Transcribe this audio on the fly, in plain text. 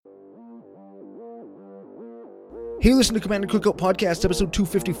Hey, listen to Commander Cookout Podcast, episode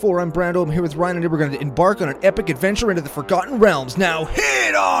 254. I'm Brando. I'm here with Ryan, and we're going to embark on an epic adventure into the Forgotten Realms. Now,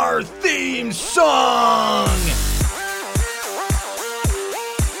 hit our theme song!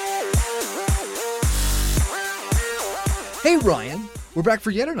 Hey, Ryan. We're back for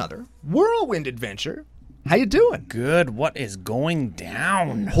yet another whirlwind adventure. How you doing? Good. What is going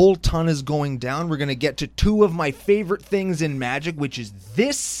down? Whole ton is going down. We're going to get to two of my favorite things in Magic, which is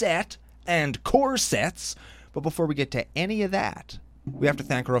this set and core sets. But before we get to any of that, we have to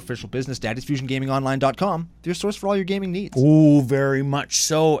thank our official business, Daddy'sFusionGamingOnline.com, your source for all your gaming needs. Oh, very much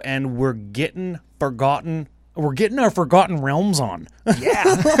so. And we're getting our Forgotten Realms on.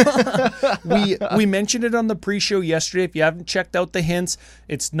 Yeah. We mentioned it on the pre-show yesterday. If you haven't checked out the hints,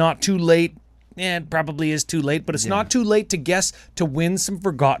 it's not too late. Yeah, it probably is too late, but it's not too late to guess to win some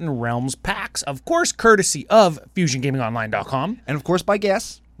Forgotten Realms packs. Of course, courtesy of FusionGamingOnline.com. And of course, by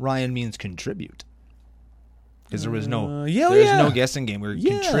guess, Ryan means contribute. Because there was no guessing game. We were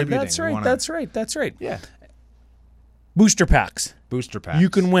contributing. That's right. Yeah. Booster packs. Booster packs. You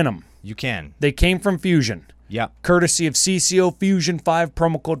can win them. You can. They came from Fusion. Yeah. Courtesy of CCO Fusion 5,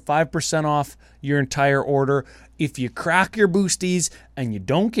 promo code 5% off your entire order. If you crack your boosties and you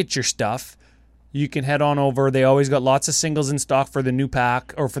don't get your stuff, you can head on over. They always got lots of singles in stock for the new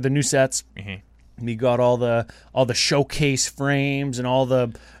pack or for the new sets. Mm-hmm. We got all the showcase frames and all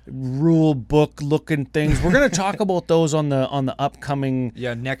the rule book looking things. We're going to talk about those on the upcoming.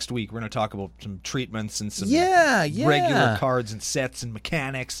 Yeah, next week we're going to talk about some treatments and some regular regular cards and sets and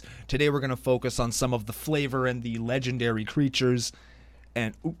mechanics. Today we're going to focus on some of the flavor and the legendary creatures.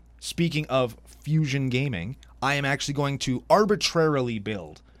 And speaking of Fusion Gaming, I am actually going to arbitrarily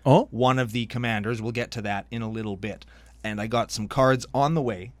build one of the commanders. We'll get to that in a little bit. And I got some cards on the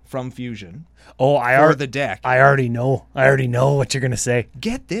way from Fusion for the deck. I already know what you're going to say.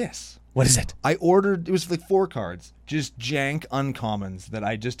 Get this. What is it? I ordered, it was like 4 cards, just jank uncommons that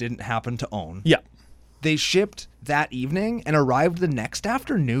I just didn't happen to own. Yeah. They shipped that evening and arrived the next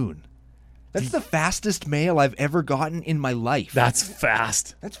afternoon. That's the fastest mail I've ever gotten in my life. That's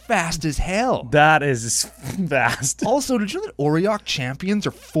fast. That's fast as hell. That is fast. Also, did you know that Auriok Champions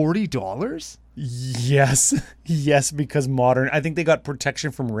are $40? Yes, because modern. I think they got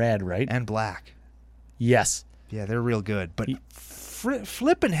protection from red, right? And black. Yes. Yeah, they're real good. But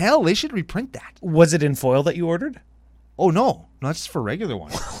flippin' hell, they should reprint that. Was it in foil that you ordered? Oh, no. No, that's for regular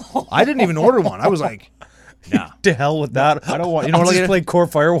one. I didn't even order one. I was like, nah. To hell with that. I don't want. You know I'll what? just play Core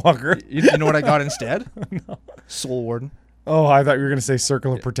Firewalker. You know what I got instead? No. Soul Warden. Oh, I thought you were going to say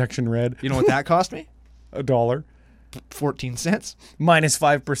Circle of Protection Red. You know what that cost me? $1. 14 cents. Minus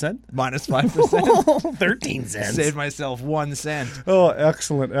 5%. Minus 5%. 13 cents. Saved myself 1 cent. Oh,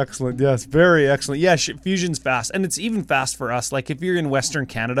 excellent. Yes, very excellent. Yeah, Fusion's fast. And it's even fast for us. Like if you're in Western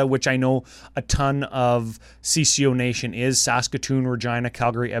Canada, which I know a ton of CCO Nation is, Saskatoon, Regina,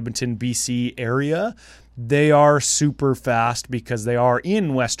 Calgary, Edmonton, BC area, they are super fast because they are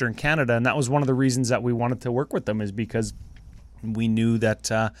in Western Canada. And that was one of the reasons that we wanted to work with them, is because we knew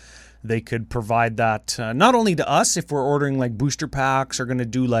that they could provide that not only to us if we're ordering like booster packs or going to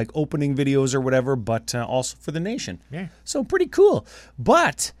do like opening videos or whatever, but also for the nation. Yeah. So pretty cool.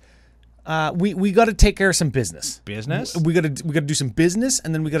 But we got to take care of some business. Business? We got to do some business,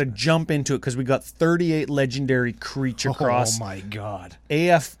 and then we got to jump into it because we got 38 legendary creature across. Oh my god.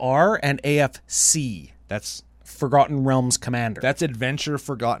 AFR and AFC. That's Forgotten Realms Commander. That's Adventure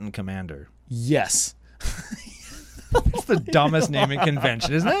Forgotten Commander. Yes. It's the dumbest naming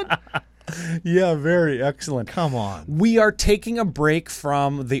convention, isn't it? Yeah, very excellent. Come on. We are taking a break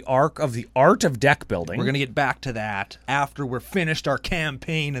from the arc of the art of deck building. We're going to get back to that after we're finished our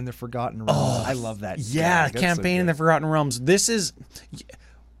campaign in the Forgotten Realms. Oh, I love that. Yeah, campaign in the Forgotten Realms. This is...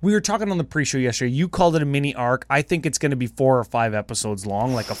 We were talking on the pre-show yesterday. You called it a mini arc. I think it's going to be 4 or 5 episodes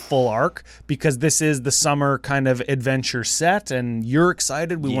long, like a full arc, because this is the summer kind of adventure set, and you're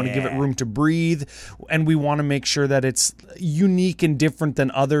excited. We want to give it room to breathe, and we want to make sure that it's unique and different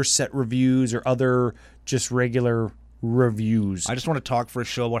than other set reviews or other just regular reviews. I just want to talk for a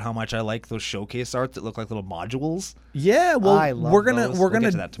show about how much I like those showcase arts that look like little modules. Yeah, well, I love we're those. We'll get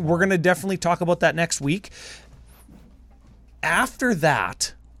to that tomorrow. We're gonna definitely talk about that next week. After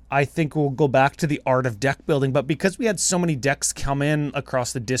that, I think we'll go back to the art of deck building, but because we had so many decks come in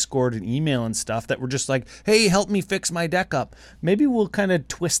across the Discord and email and stuff that were just like, hey, help me fix my deck up, maybe we'll kind of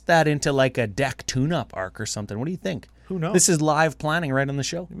twist that into like a deck tune-up arc or something. What do you think? Who knows? This is live planning right on the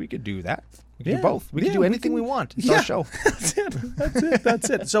show. We could do that. We can do both. We can do anything we want. It's our show. That's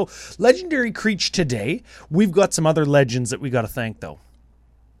it. So, Legendary Creature today. We've got some other legends that we got to thank, though.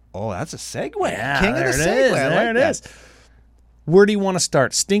 Oh, that's a segue. Yeah, King of the segue. There it is. Where do you want to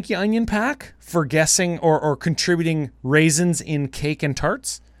start? Stinky Onion Pack for guessing or contributing raisins in cake and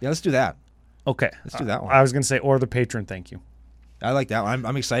tarts? Yeah, let's do that. Okay. Let's do that one. I was going to say, or the patron, thank you. I like that one.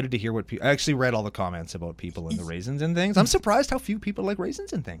 I'm excited to hear what people... I actually read all the comments about people and the raisins and things. I'm surprised how few people like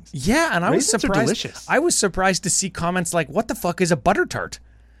raisins and things. Yeah, and I was Raisins are surprised. delicious. I was surprised to see comments like, what the fuck is a butter tart?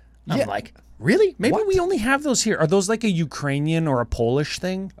 I'm Yeah. like, really? Maybe What? we only have those here. Are those like a Ukrainian or a Polish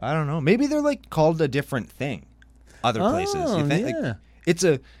thing? I don't know. Maybe they're like called a different thing other places. You think? yeah.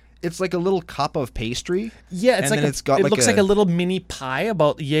 Like, it's like a little cup of pastry. Yeah, it's and like then it's got it like looks like a little mini pie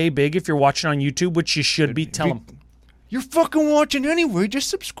about yay big if you're watching on YouTube, which you should be. Tell them. You're fucking watching anyway. Just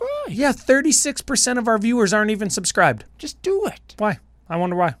subscribe. Yeah, 36% of our viewers aren't even subscribed. Just do it. Why? I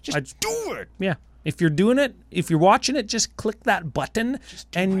wonder why. Just do it. Yeah. If you're doing it, if you're watching it, just click that button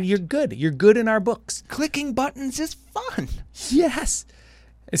and you're good. You're good in our books. Clicking buttons is fun. Yes.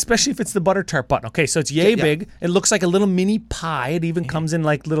 Especially if it's the butter tart button. Okay, so it's yay Yeah. big. It looks like a little mini pie. It even comes in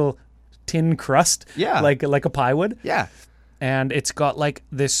like little tin crust. Yeah. Like a pie would. Yeah. And it's got like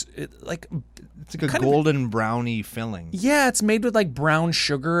this, like, It's like a Kind of- golden brownie filling. yeah, it's made with like brown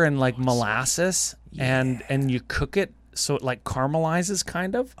sugar and like molasses. And you cook it so it like caramelizes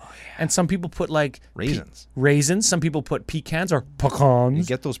kind of. And some people put like Raisins. raisins. Some people put pecans or pecans.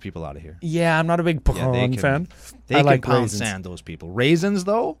 Get those people out of here. Yeah, I'm not a big pecan they can- fan. They I can like pound raisins. sand, those people. Raisins,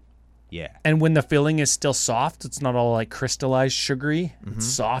 though? Yeah. And when the filling is still soft, it's not all like crystallized sugary. It's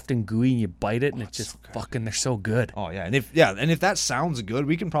soft and gooey, and you bite it, and it's just fucking. They're so good. Oh yeah, and if that sounds good,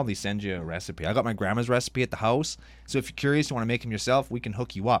 we can probably send you a recipe. I got my grandma's recipe at the house, so if you're curious, you want to make them yourself, we can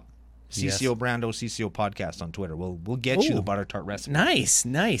hook you up. Yes. CCO Brando, CCO Podcast on Twitter. We'll get you Ooh. the butter tart recipe.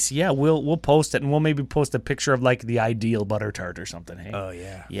 Nice. Yeah, we'll post it, and we'll maybe post a picture of like the ideal butter tart or something. Hey.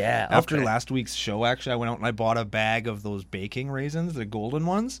 Yeah. Yeah. After okay. last week's show, actually, I went out and I bought a bag of those baking raisins, the golden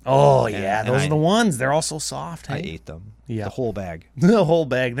ones. Oh yeah, and those I- are the ones. They're all so soft. I Hey? ate them. Yeah. The whole bag. The whole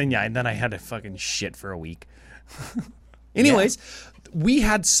bag. Then I had to fucking shit for a week. Anyways, we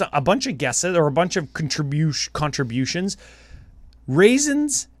had a bunch of guesses or a bunch of contributions.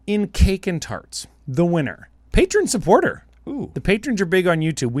 Raisins in cake and tarts. The winner. Patron supporter. Ooh. The patrons are big on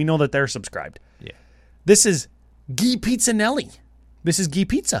YouTube. We know that they're subscribed. Yeah. This is Guy Pizzanelli. This is Guy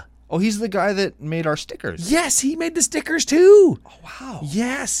Pizza. Oh, he's the guy that made our stickers. Yes, he made the stickers too. Oh, wow.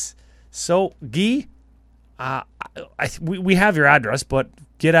 Yes. So, Guy, we have your address, but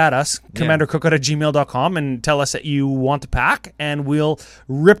get at us, commandercookout@gmail.com, and tell us that you want to pack, and we'll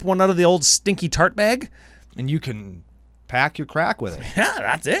rip one out of the old stinky tart bag. And you can pack your crack with it. Yeah,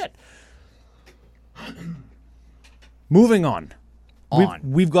 that's it. Moving on.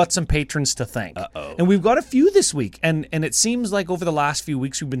 We've got some patrons to thank. And we've got a few this week. And it seems like over the last few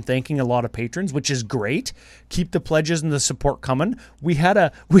weeks we've been thanking a lot of patrons, which is great. Keep the pledges and the support coming. We had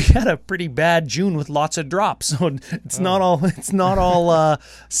a pretty bad June with lots of drops. So it's not all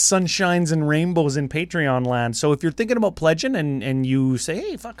sunshines and rainbows in Patreon land. So if you're thinking about pledging and you say,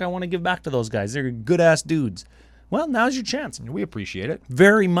 "Hey, fuck, I want to give back to those guys. They're good ass dudes." Well, now's your chance. We appreciate it.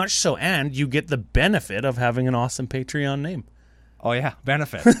 Very much so, and you get the benefit of having an awesome Patreon name. Oh, yeah.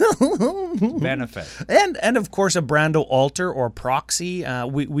 Benefit. Benefit. And of course, a Brando altar or proxy.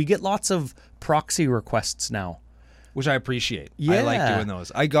 We get lots of proxy requests now. Which I appreciate. I Yeah. like doing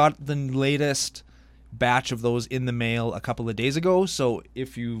those. I got the latest batch of those in the mail a couple of days ago. So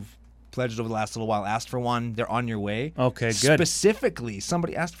if you've pledged over the last little while, asked for one, they're on your way. Okay, good. Specifically,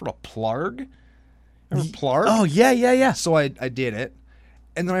 somebody asked for a plug. Remember plug? Oh, yeah. So I did it.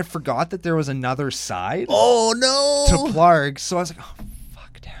 And then I forgot that there was another side Oh, no. to plug. So I was like, oh,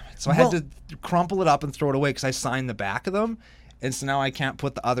 fuck, damn it. So I had to crumple it up and throw it away because I signed the back of them. And so now I can't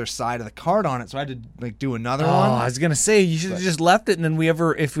put the other side of the card on it. So I had to like do another Oh, one. I was gonna say you should have just left it, and then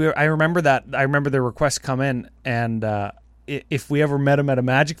I remember the request come in, and if we ever met him at a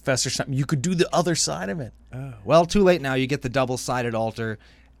Magic Fest or something, you could do the other side of it. Well, too late now. You get the double-sided altar,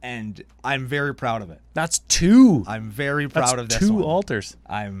 and I'm very proud of it. That's two. I'm very That's proud of this two one. altars.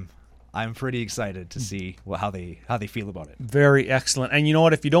 I'm pretty excited to see how they feel about it. Very excellent. And you know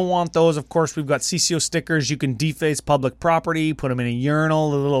what? If you don't want those, of course, we've got CCO stickers. You can deface public property, put them in a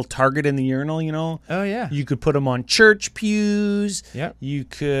urinal, a little target in the urinal, you know. Oh yeah. You could put them on church pews. Yep. You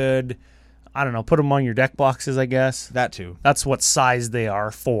could, I don't know, put them on your deck boxes, I guess. That too. That's what size they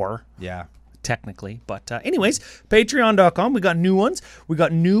are for, Yeah. technically. But anyways, patreon.com. We got new ones. We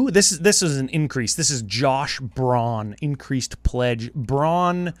got new. This is an increase. This is Josh Braun, increased pledge.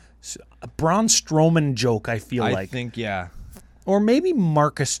 Braun Strowman joke, I feel I like. think yeah. Or maybe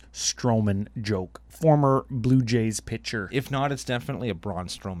Marcus Stroman joke, former Blue Jays pitcher. If not, it's definitely a Braun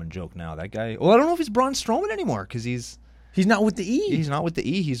Strowman joke now. That guy. Well, I don't know if he's Braun Strowman anymore because he's He's not with the E. He's not with the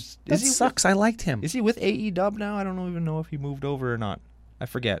E. That sucks. I liked him. Is he with AEW now? I don't even know if he moved over or not. I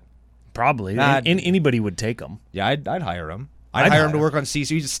forget. Probably. Anybody would take him. Yeah, I'd hire him. I'd hire him to work on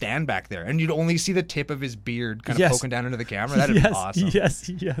CC. He'd just stand back there, and you'd only see the tip of his beard kind of poking down into the camera. That'd be awesome. Yes.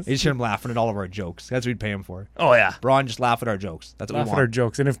 You'd hear him laughing at all of our jokes. That's what we'd pay him for. Oh, yeah. Braun, just laugh at our jokes. That's what we want. Laugh at our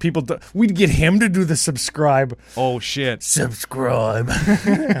jokes. And if people... we'd get him to do the subscribe. Oh, shit. Subscribe.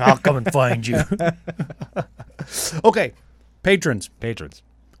 I'll come and find you. Okay. Patrons.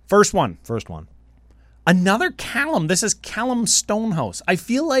 First one. Another Callum. This is Callum Stonehouse. I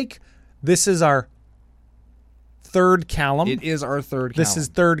feel like this is our third Callum. It is our third Callum. This is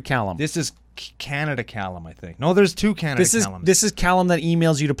third Callum. This is Canada Callum, I think. No, there's two Canada Callums. This is Callum that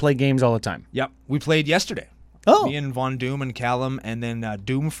emails you to play games all the time. Yep. We played yesterday. Oh. Me and Von Doom and Callum, and then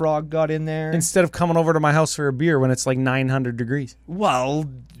Doomfrog got in there. Instead of coming over to my house for a beer when it's like 900 degrees. Well,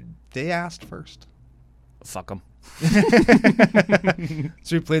 they asked first. Fuck them.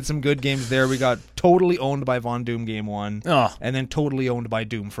 So we played some good games there. We got totally owned by Von Doom game 1. Oh. And then totally owned by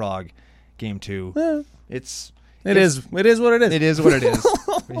Doomfrog game 2. It is what it is. It is what it is.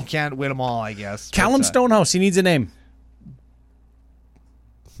 You can't win them all, I guess. Callum Stonehouse, he needs a name.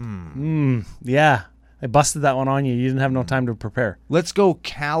 Yeah. I busted that one on you. You didn't have no time to prepare. Let's go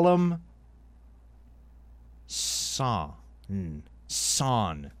Callum Son.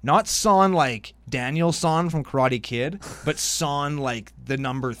 Son. Not Son like Daniel Son from Karate Kid, but Son like the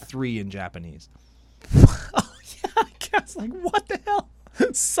number 3 in Japanese. Oh, yeah. I guess. Like, what the hell?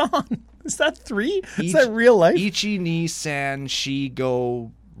 Son. Is that 3? Is that real life? Ichi, ni, san, shi,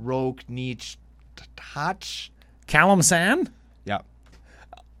 go, roke, nich, touch. Callum San? Yeah.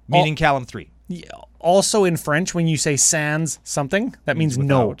 Meaning Callum 3. Yeah. Also in French, when you say sans something, that means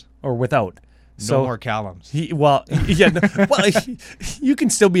no without. Or without. No more Callums. You can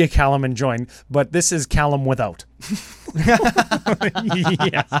still be a Callum and join, but this is Callum without.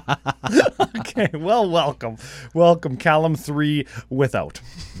 Yes. Okay, well, welcome. Welcome, Callum 3 without.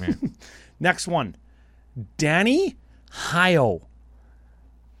 Next one, Danny Hyo.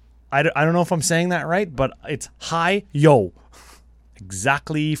 I don't know if I'm saying that right, but it's Hi-Yo.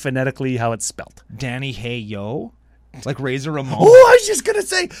 Exactly phonetically how it's spelled. Danny Hey Yo? It's like Razor Ramon. Oh, I was just going to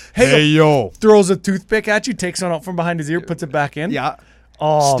say, hey yo. Throws a toothpick at you, takes one out from behind his ear, puts it back in. Yeah.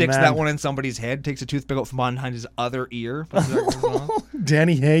 Oh, Sticks man. that one in somebody's head, takes a toothpick out from behind his other ear. Puts it back in his mouth.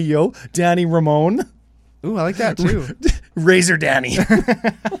 Danny Hey Yo. Danny Ramon. Ooh, I like that too. Razor Danny.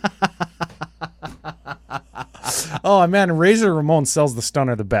 Oh man, Razor Ramon sells the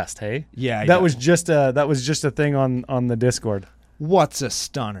stunner the best, hey? Yeah. That was just a thing on the Discord. What's a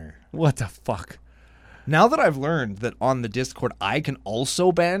stunner? What the fuck? Now that I've learned that on the Discord I can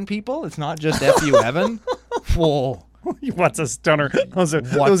also ban people, it's not just FU Evan. Whoa. What's a stunner? Those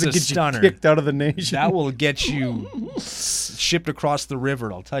What's will a get stunner? you kicked out of the nation. That will get you shipped across the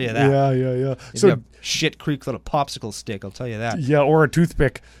river, I'll tell you that. Yeah. So So shit creek little popsicle stick, I'll tell you that. yeah, or a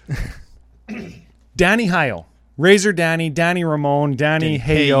toothpick. Danny Hyo. Razor Danny, Danny Ramon, Danny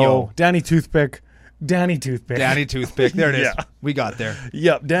Heyo, Heyo. Danny Toothpick, Danny Toothpick. Danny Toothpick. There it is. Yeah. We got there.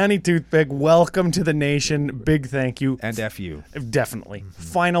 Yep, Danny Toothpick. Welcome to the nation. Big thank you. And FU. Definitely.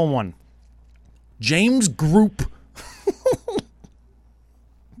 Final one. James Group.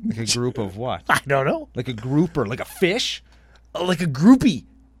 Like a group of what? I don't know. Like a grouper, like a fish? Like a groupie.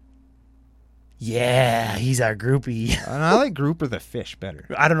 Yeah, he's our groupie. And I like grouper the fish better.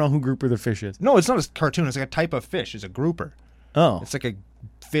 I don't know who Grouper the fish is. No, it's not a cartoon. It's like a type of fish. It's a grouper. Oh. It's like a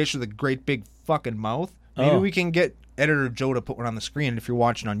fish with a great big fucking mouth. Maybe we can get editor Joe to put one on the screen. If you're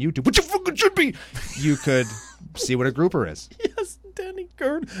watching on YouTube, which you fucking should be, you could see what a grouper is. Yes, Danny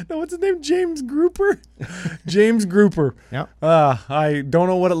Gerd. No, what's his name? James Grouper? James Grouper. Yeah. I don't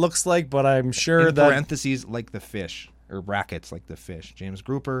know what it looks like, but I'm sure In that... parentheses, like the fish. Or brackets, like the fish. James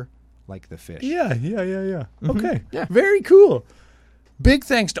Grouper, like the fish. Yeah. Okay. Yeah. Very cool. Big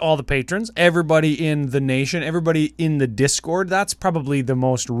thanks to all the patrons, everybody in the nation, everybody in the Discord. That's probably the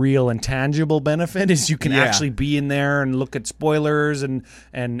most real and tangible benefit is you can actually be in there and look at spoilers and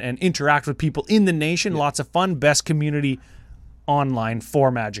interact with people in the nation. Lots of fun. Best community online for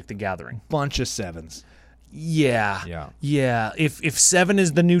Magic the Gathering. Bunch of sevens. Yeah. If 7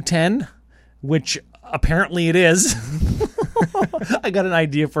 is the new 10, which apparently it is. I got an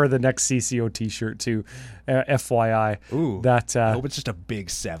idea for the next CCO t-shirt too. FYI. Ooh. That I hope it's just a big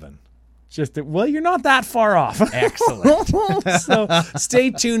 7. well, you're not that far off. Excellent. So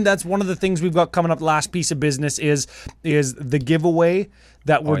stay tuned. That's one of the things we've got coming up. Last piece of business is the giveaway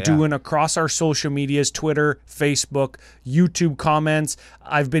that we're yeah. doing across our social medias, Twitter, Facebook, YouTube comments.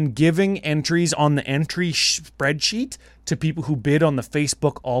 I've been giving entries on the entry spreadsheet to people who bid on the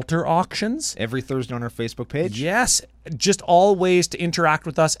Facebook altar auctions. Every Thursday on our Facebook page. Yes, just all ways to interact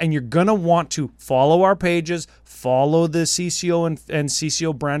with us. And you're going to want to follow our pages, follow the CCO and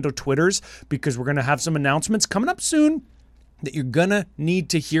CCO Brando Twitters, because we're going to have some announcements coming up soon that you're going to need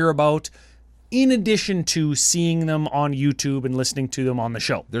to hear about, in addition to seeing them on YouTube and listening to them on the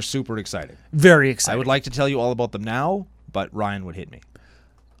show. They're super exciting. Very I exciting. would like to tell you all about them now, but Ryan would hit me.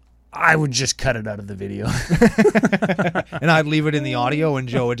 I would just cut it out of the video. And I'd leave it in the audio, and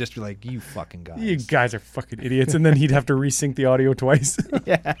Joe would just be like, you fucking guys. You guys are fucking idiots. And then he'd have to resync the audio twice.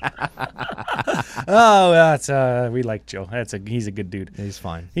 Oh, that's we like Joe. He's a good dude. He's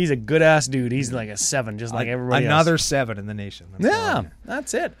fine. He's a good ass dude. He's like a 7, just like everybody Another else. 7 in the nation. That's all I Yeah, know.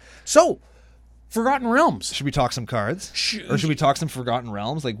 that's it. So, Forgotten Realms. Should we talk some cards? Or should we talk some Forgotten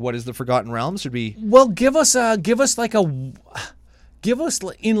Realms? Like, what is the Forgotten Realms? Should we... Well, give us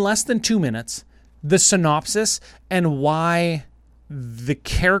in less than 2 minutes the synopsis and why the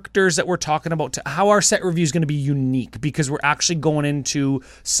characters that we're talking about, how our set review is going to be unique, because we're actually going into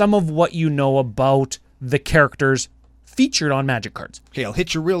some of what you know about the characters featured on Magic cards. Okay, I'll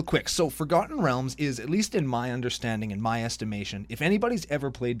hit you real quick. So, Forgotten Realms is, at least in my understanding and my estimation, if anybody's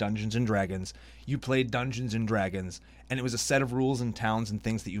ever played Dungeons & Dragons, you played Dungeons & Dragons, and it was a set of rules and towns and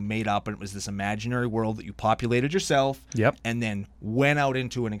things that you made up, and it was this imaginary world that you populated yourself, Yep. and then went out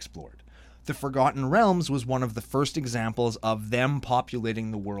into and explored. The Forgotten Realms was one of the first examples of them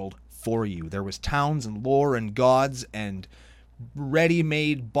populating the world for you. There was towns and lore and gods and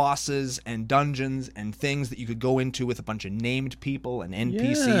ready-made bosses and dungeons and things that you could go into with a bunch of named people and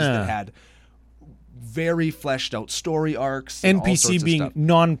NPCs that had very fleshed out story arcs. And all sorts NPC of being stuff.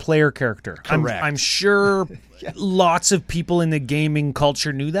 non-player character. Correct. I'm sure lots of people in the gaming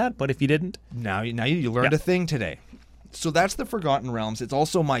culture knew that, but if you didn't, Now you learned a thing today. So that's the Forgotten Realms. It's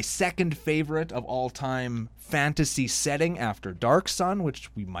also my second favorite of all time fantasy setting after Dark Sun, which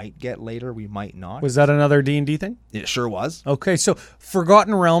we might get later, we might not. was that another D&D thing? It sure was. Okay, so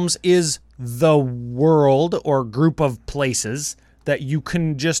Forgotten Realms is the world or group of places that you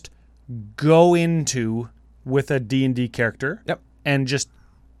can just go into with a D&D character. Yep. And just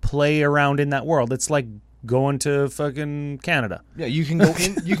play around in that world. It's like going to fucking Canada. Yeah, you can go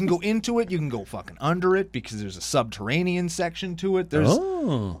in. You can go into it. You can go fucking under it because there's a subterranean section to it.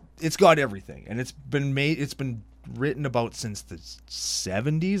 It's got everything, and it's been made. It's been written about since the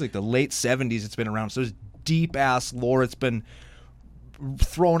 70s, like the late 70s. It's been around. So there's deep ass lore. It's been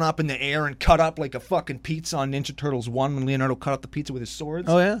thrown up in the air and cut up like a fucking pizza on Ninja Turtles 1 when Leonardo cut up the pizza with his swords.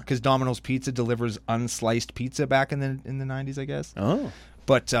 Oh, yeah? Because Domino's Pizza delivers unsliced pizza back in the 90s, I guess. Oh.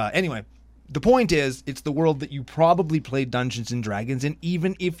 But anyway, the point is, it's the world that you probably played Dungeons and Dragons in,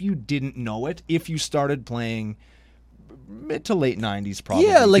 even if you didn't know it, if you started playing mid to late 90s probably.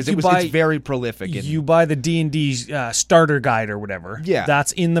 Yeah, like 'Cause it's very prolific. You buy the D&D starter guide or whatever. Yeah.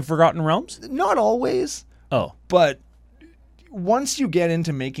 That's in the Forgotten Realms? Not always, Oh. but once you get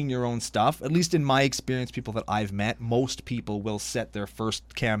into making your own stuff, at least in my experience, people that I've met, most people will set their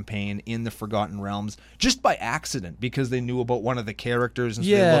first campaign in the Forgotten Realms just by accident because they knew about one of the characters and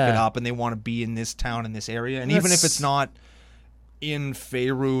so they look it up and they want to be in this town in this area. And even if it's not in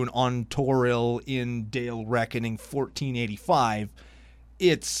Faerun, on Toril, in Dale Reckoning 1485,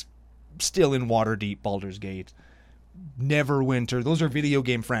 it's still in Waterdeep, Baldur's Gate, Neverwinter. Those are video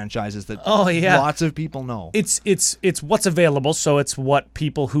game franchises that lots of people know. It's what's available, so it's what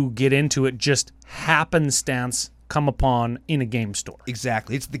people who get into it just happenstance come upon in a game store.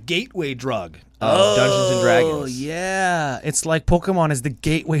 Exactly. It's the gateway drug of Dungeons and Dragons. Oh, yeah. It's like Pokemon is the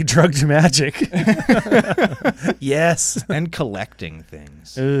gateway drug to Magic. Yes. And collecting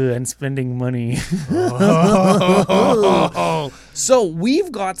things. And spending money. So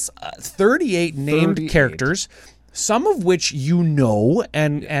we've got 38 named 38. characters, some of which you know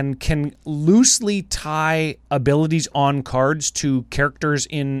and can loosely tie abilities on cards to characters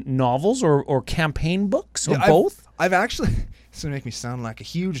in novels or campaign books or both. I've actually... This will make me sound like a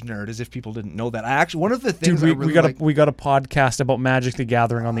huge nerd, as if people didn't know that. One of the things Dude, we got a podcast about Magic the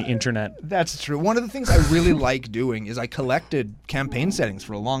Gathering on the internet. That's true. One of the things I really like doing is I collected campaign settings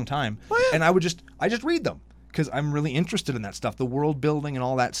for a long time, and I just read them because I'm really interested in that stuff. The world building and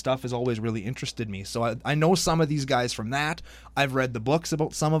all that stuff has always really interested me. So I know some of these guys from that. I've read the books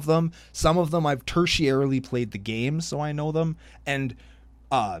about some of them. Some of them I've tertiarily played the games, so I know them. And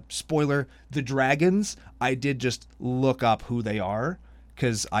spoiler, the dragons, I did just look up who they are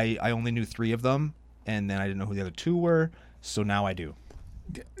because I only knew 3 of them, and then I didn't know who the other 2 were, so now I do.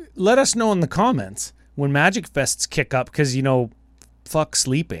 Let us know in the comments when Magic Fests kick up, because, fuck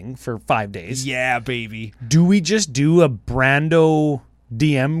sleeping for 5 days. Yeah, baby. Do we just do a Brando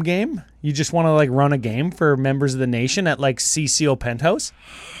DM game? You just want to like run a game for members of the nation at like CCO Penthouse?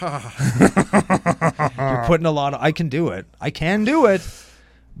 You're putting a lot of... I can do it.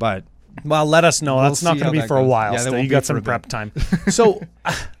 But... Well, let us know. We'll That's not see going to how be that for a goes. while. Yeah, that Still, won't you be got for some a bit. prep time. So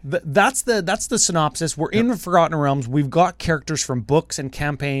that's the synopsis. We're in Forgotten Realms. We've got characters from books and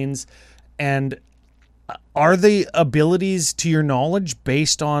campaigns, and are the abilities, to your knowledge,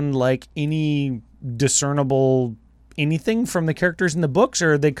 based on like any discernible anything from the characters in the books,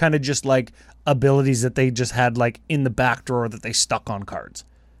 or are they kind of just like abilities that they just had like in the back drawer that they stuck on cards?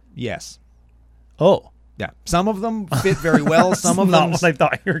 Yes. Oh. Yeah. Some of them fit very well. Some of Not them... what I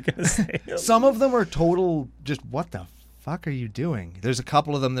thought you were going to say. Some of them are total just, what the fuck are you doing? There's a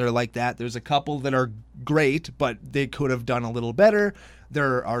couple of them that are like that. There's a couple that are great, but they could have done a little better.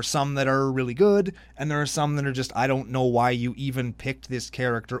 There are some that are really good, and there are some that are just, I don't know why you even picked this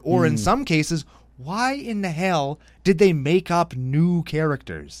character. Or in some cases, why in the hell did they make up new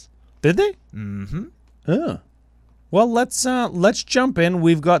characters? Did they? Mm-hmm. Oh. Well, let's jump in.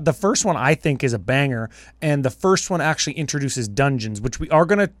 We've got the first one I think is a banger, and the first one actually introduces dungeons, which we are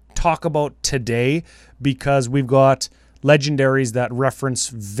going to talk about today because we've got legendaries that reference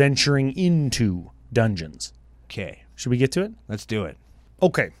venturing into dungeons. Okay, Should we get to it? let's do it.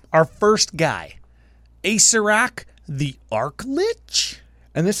 Okay, our first guy, Acererak the Archlich.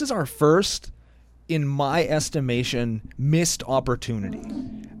 And this is our first, in my estimation, missed opportunity.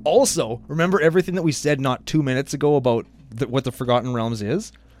 Also, remember everything that we said not 2 minutes ago about what the Forgotten Realms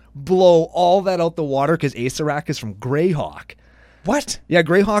is? Blow all that out the water because Acererak is from Greyhawk. What? Yeah,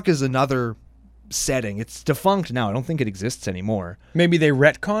 Greyhawk is another setting. It's defunct now. I don't think it exists anymore. Maybe they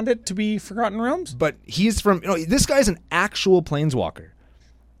retconned it to be Forgotten Realms? But he's from... this guy's an actual planeswalker.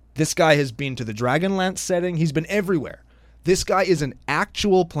 This guy has been to the Dragonlance setting. He's been everywhere. This guy is an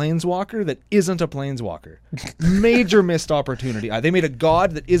actual planeswalker that isn't a planeswalker. Major missed opportunity. They made a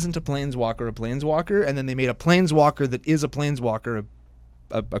god that isn't a planeswalker, and then they made a planeswalker that is a planeswalker,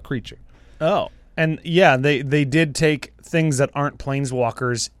 a creature. Oh. And yeah, they did take things that aren't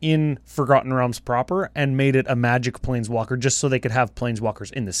planeswalkers in Forgotten Realms proper and made it a magic planeswalker just so they could have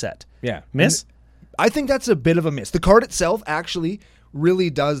planeswalkers in the set. Yeah. Miss? I think that's a bit of a miss. The card itself actually really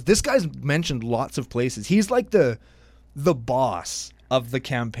does... This guy's mentioned lots of places. He's like the boss of the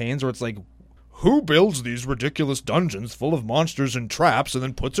campaigns where it's like, who builds these ridiculous dungeons full of monsters and traps and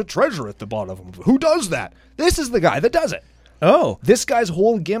then puts a treasure at the bottom of them? Who does that? This is the guy that does it. Oh. This guy's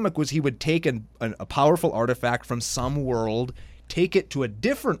whole gimmick was he would take a powerful artifact from some world, take it to a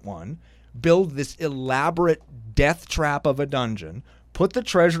different one, build this elaborate death trap of a dungeon, put the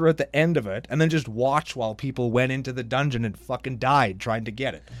treasure at the end of it, and then just watch while people went into the dungeon and fucking died trying to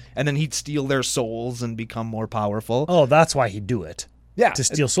get it. And then he'd steal their souls and become more powerful. Oh, that's why he'd do it. Yeah. To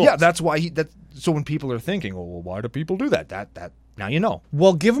steal souls. Yeah, that's why so when people are thinking, oh, well, why do people do that? That now you know.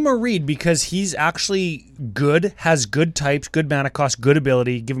 Well, give him a read because he's actually good, has good types, good mana cost, good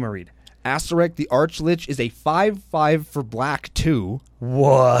ability. Give him a read. Acererak the Archlich is a 5/5 for black 2.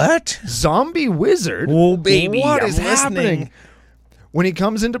 What? Zombie wizard? Oh, baby, What I'm is happening? listening. When he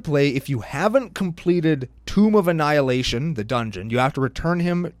comes into play, if you haven't completed Tomb of Annihilation, the dungeon, you have to return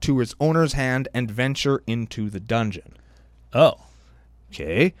him to his owner's hand and venture into the dungeon. Oh.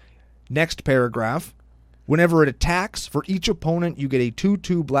 Okay. Next paragraph. Whenever it attacks, for each opponent, you get a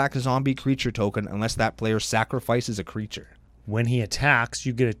 2/2 black zombie creature token unless that player sacrifices a creature. When he attacks,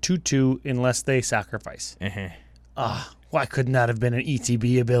 you get a 2/2 unless they sacrifice. Why couldn't that have been an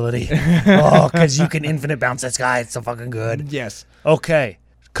ETB ability? Oh, because you can infinite bounce this guy. It's so fucking good. Yes. Okay.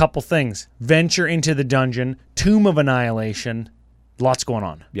 Couple things. Venture into the dungeon. Tomb of Annihilation. Lots going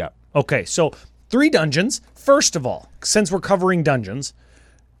on. Yeah. Okay, so 3 dungeons. First of all, since we're covering dungeons,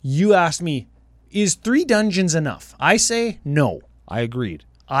 you asked me, is 3 dungeons enough? I say no. I agreed.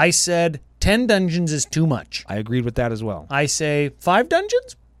 I said 10 dungeons is too much. I agreed with that as well. I say 5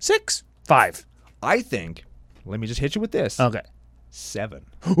 dungeons? 6? 5. I think, let me just hit you with this. Okay. 7.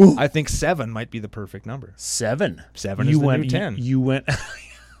 I think 7 might be the perfect number. 7. 7 is the new 10. You went...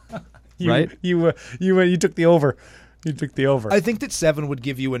 Right? You took the over. You took the over. I think that 7 would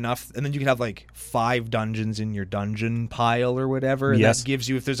give you enough, and then you can have like 5 dungeons in your dungeon pile or whatever. And Yes. that gives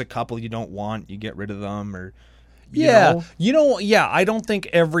you, if there's a couple you don't want, you get rid of them, or Yeah. I don't think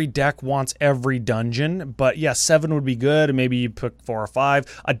every deck wants every dungeon, but yeah, 7 would be good, and maybe you pick 4 or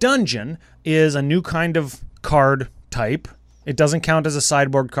 5. A dungeon is a new kind of card type. It doesn't count as a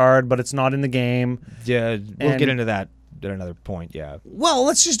sideboard card, but it's not in the game. Yeah, we'll And- get into that at another point, yeah. Well,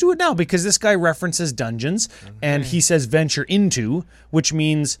 let's just do it now because this guy references dungeons and he says venture into, which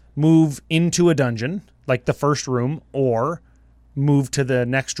means move into a dungeon, like the first room, or move to the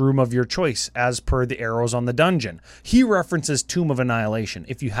next room of your choice as per the arrows on the dungeon. He references Tomb of Annihilation.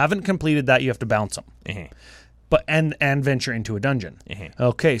 If you haven't completed that, you have to bounce them. But and venture into a dungeon.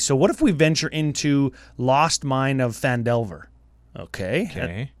 Okay, so what if we venture into Lost Mine of Phandelver?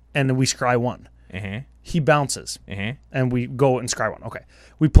 Okay. And we scry 1. He bounces. And we go and scry 1. Okay.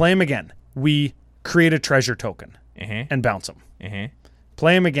 We play him again. We create a treasure token and bounce him.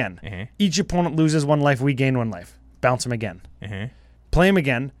 Play him again. Each opponent loses 1 life. We gain 1 life. Bounce him again. Play him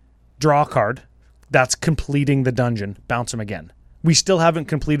again. Draw a card. That's completing the dungeon. Bounce him again. We still haven't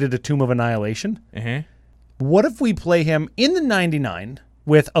completed a Tomb of Annihilation. What if we play him in the 99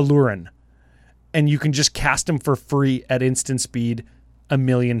 with Alurin, and you can just cast him for free at instant speed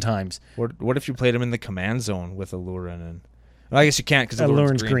 1,000,000 times? What if you played him in the command zone with Alurin? And well, I guess you can't because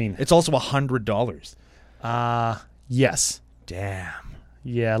Alurin's green. It's also $100. Yes. Damn.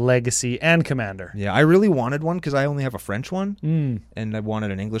 Yeah, Legacy and Commander. Yeah, I really wanted one because I only have a French one, and I wanted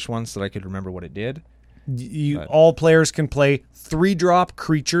an English one so that I could remember what it did. All players can play 3-drop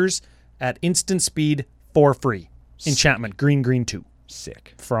creatures at instant speed for free. Enchantment, green 2.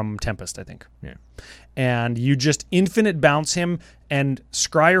 Sick. From Tempest, I think. Yeah. And you just infinite bounce him and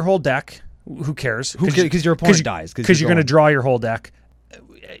scry your whole deck. Who cares? Because your opponent dies. Because you're going to draw your whole deck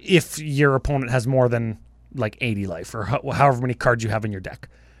if your opponent has more than like 80 life or however many cards you have in your deck.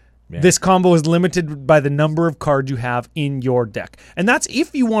 Yeah. This combo is limited by the number of cards you have in your deck. And that's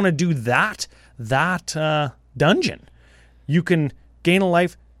if you want to do that dungeon. You can gain a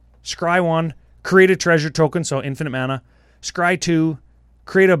life, scry 1, create a treasure token, so infinite mana, scry 2,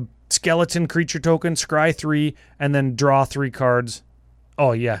 create a skeleton creature token, scry 3, and then draw 3 cards.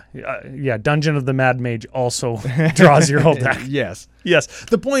 Oh, yeah. Dungeon of the Mad Mage also draws your whole deck. Yes.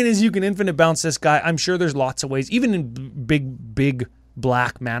 The point is you can infinite bounce this guy. I'm sure there's lots of ways. Even in big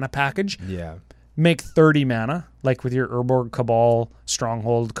black mana package. Yeah. Make 30 mana, like with your Urborg Cabal,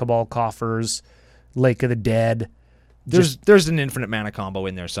 Stronghold, Cabal Coffers, Lake of the Dead. There's an infinite mana combo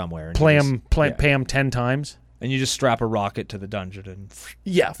in there somewhere. Pay him 10 times. And you just strap a rocket to the dungeon. And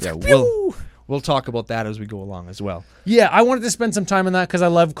yeah. We'll talk about that as we go along as well. Yeah, I wanted to spend some time on that because I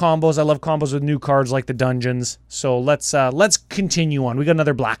love combos. I love combos with new cards like the dungeons. So let's continue on. We got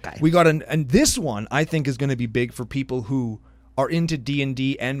another black guy. We got and this one I think is going to be big for people who are into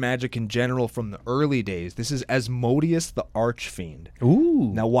D&D and Magic in general from the early days. This is Asmodeus the Archfiend.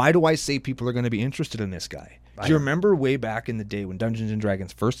 Ooh. Now, why do I say people are going to be interested in this guy? Do you remember way back in the day when Dungeons and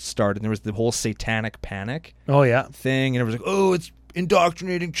Dragons first started and there was the whole satanic panic thing, and it was like, oh, it's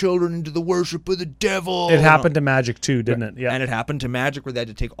indoctrinating children into the worship of the devil. It happened to Magic too, didn't it? Yeah. And it happened to Magic where they had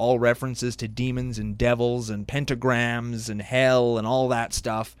to take all references to demons and devils and pentagrams and hell and all that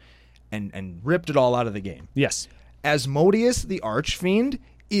stuff and ripped it all out of the game. Yes. Asmodeus the Archfiend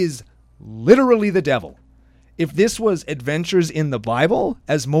is literally the devil. If this was Adventures in the Bible,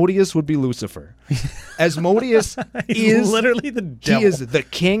 Asmodeus would be Lucifer. Asmodeus is literally the devil. He is the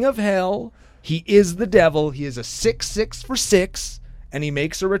king of hell. He is the devil. He is a 6/6 for 6, and he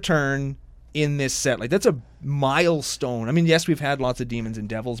makes a return in this set. Like, that's a milestone. I mean, yes, we've had lots of demons and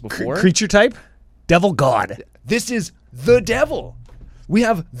devils before. Creature type? Devil god. This is the devil. We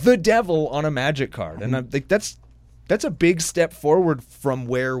have the devil on a Magic card, and I'm like, that's a big step forward from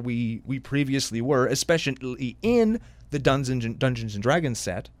where we previously were, especially in the Dungeons and Dragons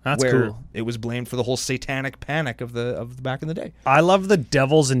set. That's where cool. It was blamed for the whole satanic panic of the back in the day. I love the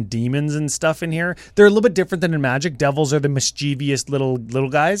devils and demons and stuff in here. They're a little bit different than in Magic. Devils are the mischievous little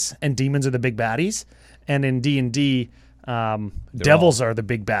guys, and demons are the big baddies. And in D&D, devils are the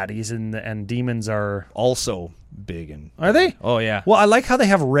big baddies, and demons are also big. And are they? Oh yeah. Well, I like how they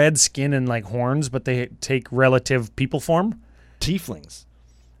have red skin and like horns, but they take relative people form. Tieflings.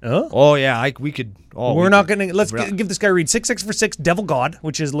 Oh yeah, we could. We're not gonna. Let's give this guy a read. 6/6 for 6, Devil God,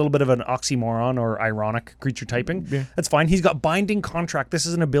 which is a little bit of an oxymoron or ironic creature typing. Yeah. That's fine. He's got Binding Contract. This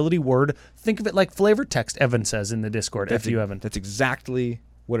is an ability word. Think of it like flavor text. Evan says in the Discord. Evan. That's exactly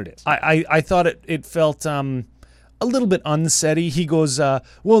what it is. I thought it felt a little bit unsteady. He goes,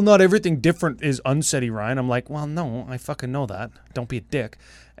 well, not everything different is unsteady, Ryan. I'm like, well, no, I fucking know that. Don't be a dick.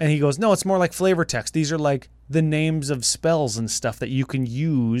 And he goes, no, it's more like flavor text. These are like the names of spells and stuff that you can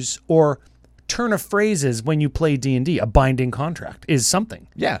use or turn of phrases when you play D&D. A binding contract is something.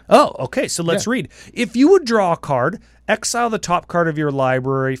 Yeah. Oh, okay. So let's read. If you would draw a card, exile the top card of your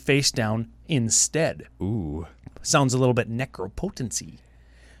library face down instead. Ooh. Sounds a little bit necropotency.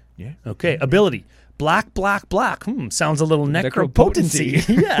 Yeah. Okay. Ability. Black. Sounds a little necropotency.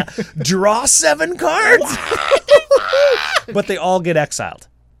 Yeah. Draw 7 cards. But they all get exiled.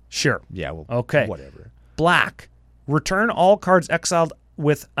 Sure. Yeah. Well, okay. Whatever. Black. Return all cards exiled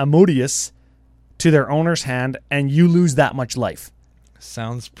with Asmodeus to their owner's hand, and you lose that much life.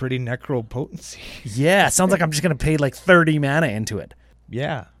 Sounds pretty necropotency. Yeah, it sounds like I'm just going to pay like 30 mana into it.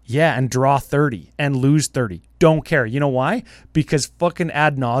 Yeah. Yeah, and draw 30 and lose 30. Don't care. You know why? Because fucking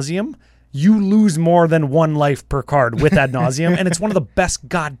ad nauseum, you lose more than 1 life per card with ad nauseum, and it's one of the best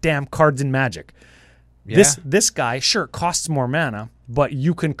goddamn cards in Magic. Yeah. This guy, sure, costs more mana, but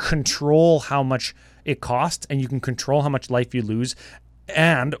you can control how much it costs, and you can control how much life you lose,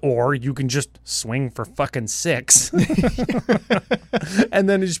 or you can just swing for fucking 6. And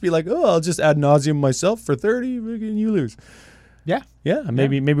then just be like, oh, I'll just ad nauseum myself for 30, and you lose. Yeah. Yeah,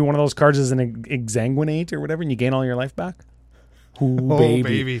 maybe one of those cards is an exsanguinate or whatever, and you gain all your life back. Ooh,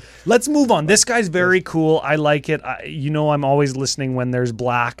 baby. Let's move on. This guy's very cool. I like it. I'm always listening when there's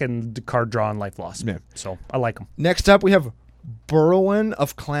black and the card draw and life loss. Yeah. So I like him. Next up, we have Burrowan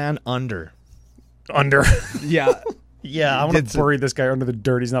of Clan Under. Yeah. Yeah, I'm going to bury this guy under the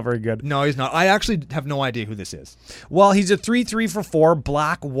dirt. He's not very good. No, he's not. I actually have no idea who this is. Well, he's a 3/3 for 4,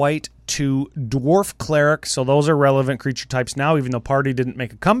 black, white, 2, dwarf cleric. So those are relevant creature types now, even though Party didn't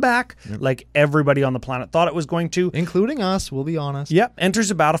make a comeback like everybody on the planet thought it was going to. Including us, we'll be honest. Yep. Enters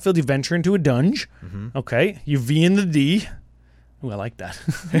the battlefield, you venture into a dungeon. Okay. You V in the D. Ooh, I like that.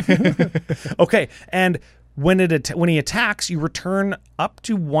 Okay. And when he attacks, you return up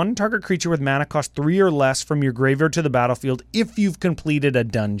to 1 target creature with mana cost 3 or less from your graveyard to the battlefield if you've completed a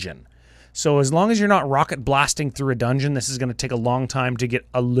dungeon. So as long as you're not rocket blasting through a dungeon, this is going to take a long time to get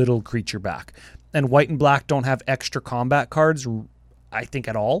a little creature back. And white and black don't have extra combat cards, I think,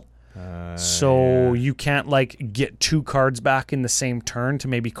 at all. So you can't get 2 cards back in the same turn to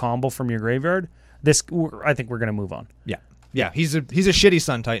maybe combo from your graveyard. I think we're going to move on. Yeah. He's a shitty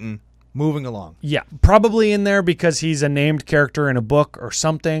Sun Titan. Moving along. Yeah, probably in there because he's a named character in a book or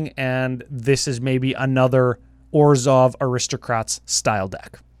something, and this is maybe another Orzhov Aristocrats style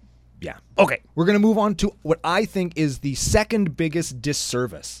deck. Yeah. Okay. We're going to move on to what I think is the second biggest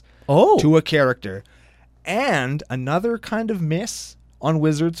disservice Oh. to a character and another kind of miss on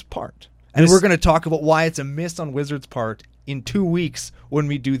Wizards' part. And we're going to talk about why it's a miss on Wizards' part in 2 weeks when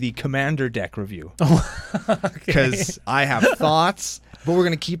we do the Commander deck review. Because I have thoughts, but we're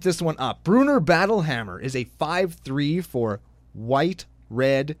going to keep this one up. Brunner Battlehammer is a 5/3 for white,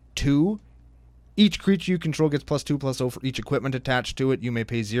 red, 2. Each creature you control gets +2/+0 for each equipment attached to it. You may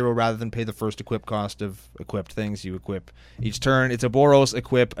pay 0 rather than pay the first equip cost of equipped things you equip each turn. It's a Boros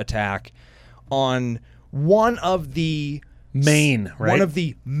equip attack on one of the one of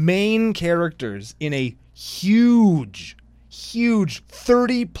the main characters in a huge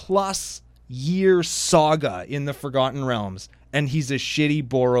 30+ year saga in the Forgotten Realms, and he's a shitty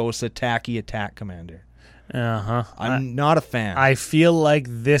Boros attack commander. I'm not a fan. I feel like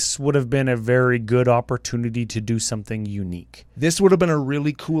this would have been a very good opportunity to do something unique. This would have been a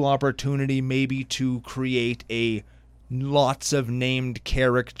really cool opportunity maybe to create a lots of named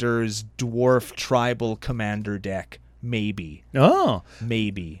characters dwarf tribal commander deck. Maybe. Oh.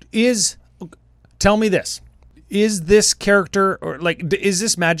 Maybe. Tell me this. Is this character, or is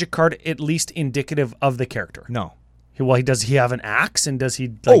this magic card at least indicative of the character? No. Well, does he have an axe, and does he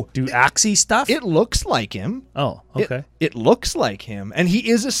do axey stuff? It looks like him. Oh, okay. It looks like him, and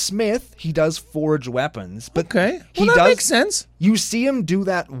he is a smith. He does forge weapons, but okay, well, that makes sense. You see him do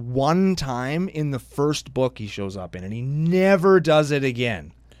that one time in the first book he shows up in, and he never does it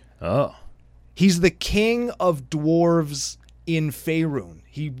again. Oh, he's the king of dwarves in Faerun.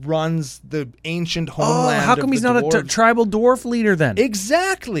 He runs the ancient homeland. Oh, how come he's not a tribal dwarf leader then?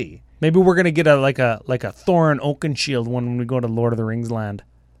 Exactly. Maybe we're gonna get a Thorin Oakenshield when we go to Lord of the Rings land.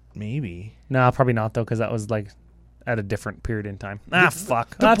 Maybe. No, probably not though, because that was at a different period in time.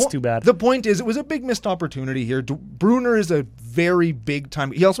 Fuck. That's too bad. The point is, it was a big missed opportunity here. Brunner is a very big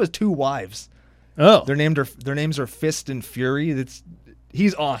time. He also has 2 wives. Oh, their names are Fist and Fury.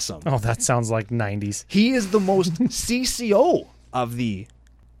 He's awesome. Oh, that sounds like 90s. He is the most CCO of the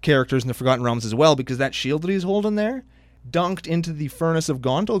characters in the Forgotten Realms as well, because that shield that he's holding there dunked into the furnace of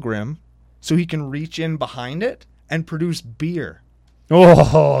Gauntlgrim so he can reach in behind it and produce beer.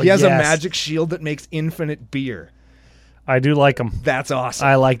 Oh, he has a magic shield that makes infinite beer. I do like him. That's awesome.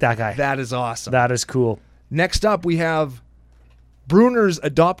 I like that guy. That is awesome. That is cool. Next up, we have Brunner's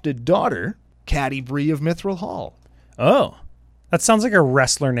adopted daughter, Caddy Bree of Mithril Hall. Oh, that sounds like a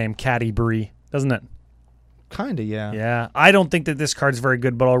wrestler named Caddy Bree, doesn't it? Kinda, yeah. Yeah. I don't think that this card's very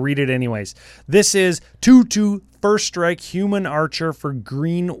good, but I'll read it anyways. This is 2/2 first strike human archer for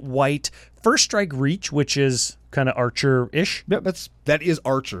green white. First strike reach, which is kind of archer-ish. Yep, that is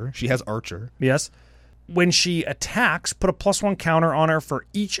archer. She has archer. Yes. When she attacks, put a +1 counter on her for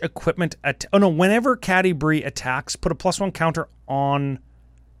each equipment. Whenever Caddy Bree attacks, put a +1 counter on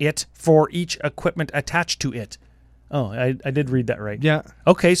it for each equipment attached to it. Oh, I did read that right. Yeah.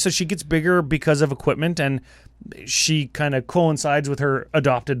 Okay, so she gets bigger because of equipment, and she kind of coincides with her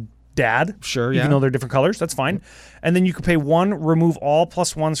adopted dad. Sure, Even yeah. though they're different colors, that's fine. And then you can pay 1, remove all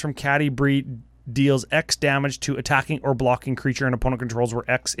 +1s from Caddy Breed, deals X damage to attacking or blocking creature and opponent controls, where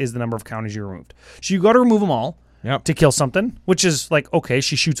X is the number of counties you removed. So you got to remove them all to kill something, which is like, okay,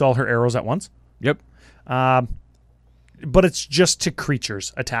 she shoots all her arrows at once. Yep. But it's just to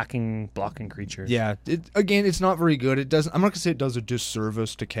creatures, attacking, blocking creatures. Yeah. Again, it's not very good. It doesn't. I'm not gonna say it does a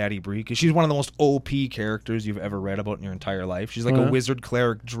disservice to Caddy Bree, because she's one of the most OP characters you've ever read about in your entire life. She's like a wizard,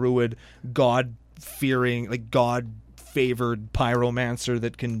 cleric, druid, god-fearing, like god-favored pyromancer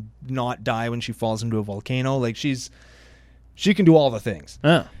that can not die when she falls into a volcano. Like she can do all the things.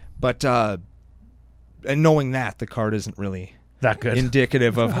 But and knowing that, the card isn't really that good,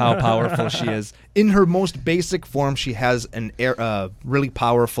 indicative of how powerful she is. In her most basic form, she has an really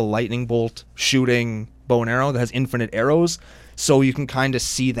powerful lightning bolt shooting bow and arrow that has infinite arrows, so you can kind of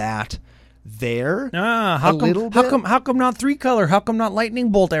see that there. How come not 3-color? How come not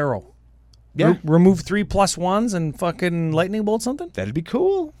lightning bolt arrow? Yeah. Remove 3 +1s and fucking lightning bolt something? That'd be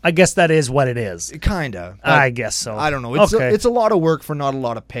cool. I guess that is what it is. Kinda. I guess so. I don't know. It's a lot of work for not a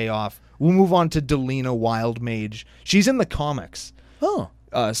lot of payoff. We'll move on to Delina Wild Mage. She's in the comics. Oh.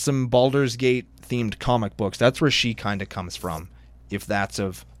 Some Baldur's Gate themed comic books. That's where she kind of comes from, if that's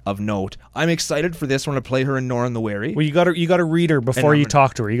of note. I'm excited for this one to play her in Norn the Wary. Well, you got to read her before you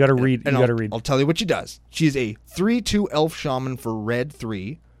talk to her. You got to read. I'll tell you what she does. She's a 3/2 elf shaman for red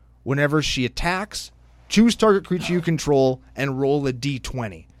 3. Whenever she attacks, choose target creature you control and roll a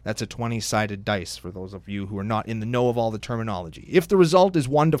d20. That's a 20-sided dice for those of you who are not in the know of all the terminology. If the result is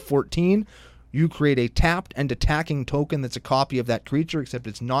 1 to 14, you create a tapped and attacking token that's a copy of that creature, except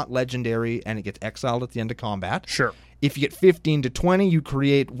it's not legendary and it gets exiled at the end of combat. Sure. If you get 15 to 20, you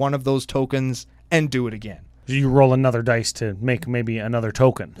create one of those tokens and do it again. You roll another dice to make maybe another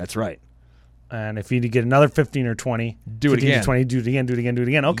token. That's right. And if you get another 15 or 20, do it again. To 20, do it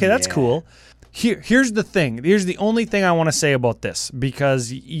again. Okay, that's cool. Here's the thing. Here's the only thing I want to say about this,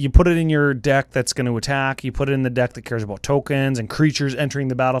 because you put it in your deck that's going to attack. You put it in the deck that cares about tokens and creatures entering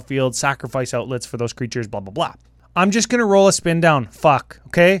the battlefield, sacrifice outlets for those creatures, blah, blah, blah. I'm just going to roll a spin down. Fuck,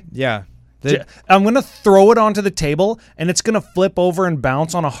 okay? Yeah. I'm going to throw it onto the table, and it's going to flip over and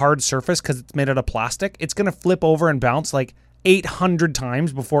bounce on a hard surface because it's made out of plastic. It's going to flip over and bounce like 800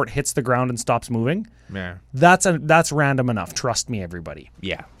 times before it hits the ground and stops moving. Yeah. That's random enough. Trust me, everybody.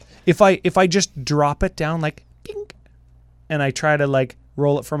 Yeah. If I just drop it down like ding, and I try to like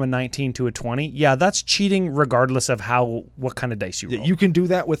roll it from a 19 to a 20, yeah, that's cheating regardless of what kind of dice you roll. You can do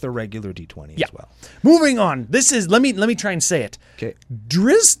that with a regular d20 as well. Moving on. This is let me try and say it. Okay.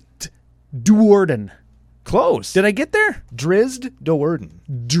 Drizzt Do'Urden. Close. Did I get there? Drizzt Do'Urden.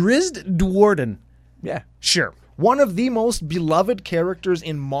 Drizzt Do'Urden. Yeah. Sure. One of the most beloved characters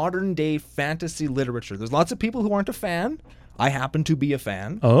in modern day fantasy literature. There's lots of people who aren't a fan. I happen to be a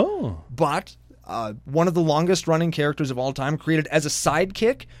fan. Oh. But one of the longest running characters of all time, created as a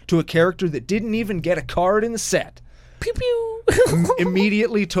sidekick to a character that didn't even get a card in the set. Pew pew.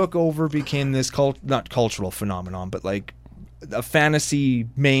 Immediately took over, became this not cultural phenomenon, but like a fantasy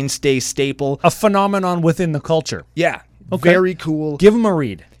mainstay staple. A phenomenon within the culture. Yeah. Okay. Very cool. Give him a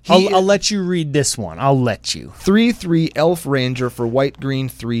read. I'll let you read this one. I'll let you. 3/3 Elf Ranger for white, green,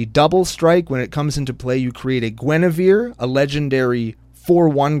 3. Double strike. When it comes into play, you create a Guinevere, a legendary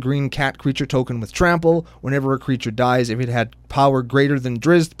 4/1 green cat creature token with trample. Whenever a creature dies, if it had power greater than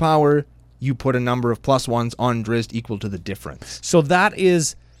Drizzt power, you put a number of +1s on Drizzt equal to the difference. So that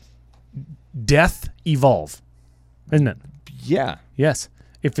is Death Evolve, isn't it? Yeah. Yes.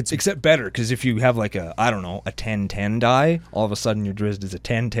 If it's except better, because if you have like a 10-10 die, all of a sudden your Drizzt is a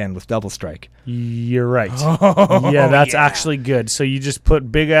 10-10 with double strike. You're right. That's actually good. So you just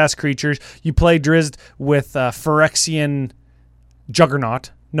put big ass creatures. You play Drizzt with Phyrexian Juggernaut.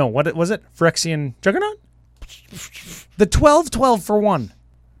 No, what was it? Phyrexian Juggernaut? The 12/12 for 1.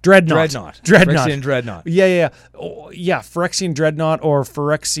 Dreadnought. Phyrexian Dreadnought. Yeah. Oh, yeah, Phyrexian Dreadnought or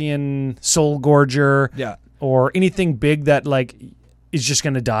Phyrexian Soul Gorger. Yeah. Or anything big that like is just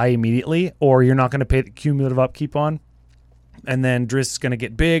going to die immediately, or you're not going to pay the cumulative upkeep on. And then Drizzt's going to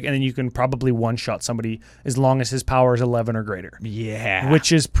get big, and then you can probably one-shot somebody as long as his power is 11 or greater. Yeah.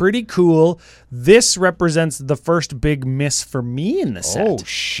 Which is pretty cool. This represents the first big miss for me in the set. Oh,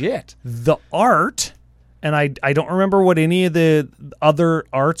 shit. The art, and I don't remember what any of the other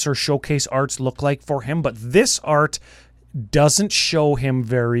arts or showcase arts look like for him, but this art doesn't show him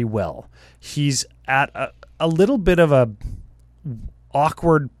very well. He's at a little bit of a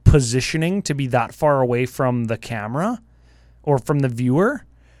awkward positioning to be that far away from the camera or from the viewer.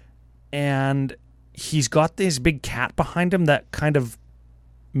 and he's got this big cat behind him that kind of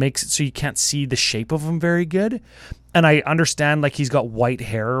makes it so you can't see the shape of him very good. And I understand, like, he's got white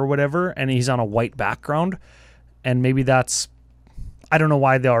hair or whatever, and he's on a white background, and maybe that's, I don't know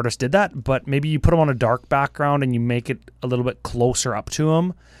why the artist did that, but maybe you put him on a dark background and you make it a little bit closer up to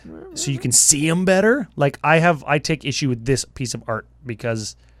him so you can see him better. Like, I take issue with this piece of art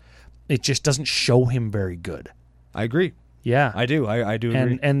because it just doesn't show him very good. I agree. Yeah. I do. I do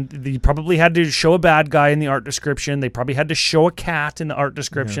agree. And they probably had to show a bad guy in the art description. They probably had to show a cat in the art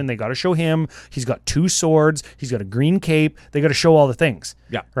description. They got to show him. He's got 2 swords. He's got a green cape. They got to show all the things.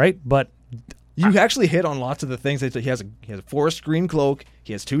 Yeah. Right? But you actually hit on lots of the things. He has a forest green cloak.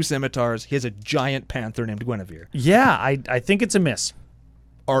 He has 2 scimitars. He has a giant panther named Guinevere. yeah, I think it's a miss.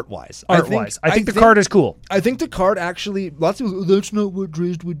 Art-wise. I think the card is cool. I think the card actually, lots of people, that's not what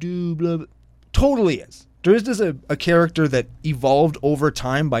Drizzt would do, blah, blah. Totally is. Drizzt is a character that evolved over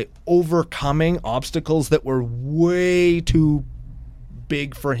time by overcoming obstacles that were way too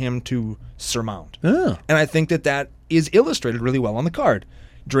big for him to surmount. Oh. And I think that is illustrated really well on the card.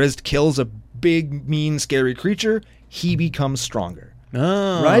 Drizzt kills a big, mean, scary creature. He becomes stronger.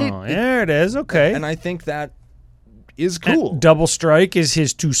 Oh, Right? There it is. Okay. And I think that is cool. And Double Strike is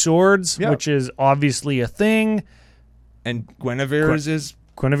his 2 swords, Yeah. which is obviously a thing. And Guinevere is his,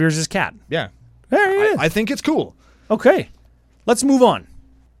 Guinevere's his cat. yeah. There he is. I think it's cool. Okay. Let's move on.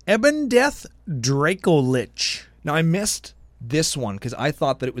 Ebon Death Dracolich. Now, I missed this one because I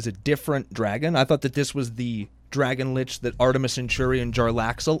thought that it was a different dragon. I thought that this was the Dragon Lich that Artemis Centurion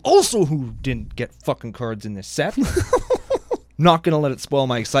Jarlaxle, also who didn't get fucking cards in this set. Not going to let it spoil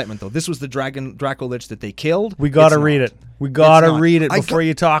my excitement, though. This was the Draco Lich that they killed. We got to It's read not. it. We got to not. read it I before got-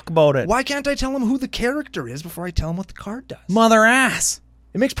 you talk about it. Why can't I tell him who the character is before I tell him what the card does? Mother ass.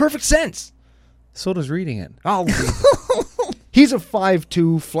 It makes perfect sense. So does reading it. He's a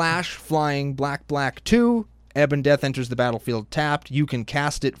 5/2 flash flying black 2. Ebon Death enters the battlefield tapped. You can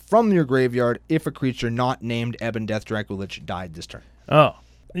cast it from your graveyard if a creature not named Ebon Death Dracolich died this turn. Oh.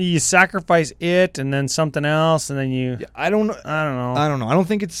 You sacrifice it and then something else and then you... Yeah, I don't know. I don't know. I don't know. I don't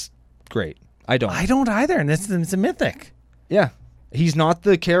think it's great. I don't. I don't either, and it's a mythic. Yeah. He's not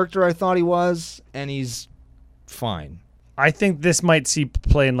the character I thought he was, and he's fine. I think this might see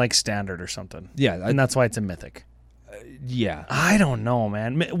play in like standard or something. Yeah. And that's why it's a mythic. Yeah. I don't know,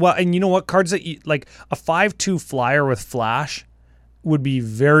 man. Well, and you know what? Cards that you like, a 5/2 flyer with flash would be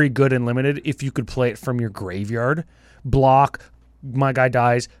very good and limited if you could play it from your graveyard. Block, my guy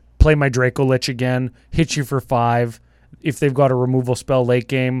dies, play my Draco Lich again, hit you for 5. If they've got a removal spell late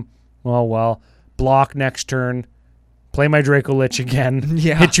game, well, block next turn, play my Draco Lich again,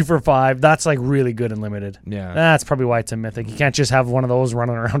 Yeah. hit you for 5. That's like really good and limited. Yeah. That's probably why it's a mythic. You can't just have one of those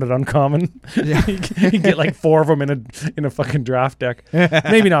running around at uncommon. Yeah. you get like 4 of them in a fucking draft deck.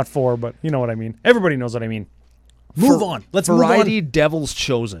 Maybe not 4, but you know what I mean. Everybody knows what I mean. Move on. Let's Variety move on. Devil's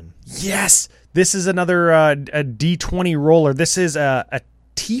Chosen. Yes. This is another a D20 roller. This is a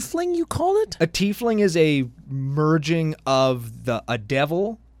tiefling, you call it? A tiefling is a merging of a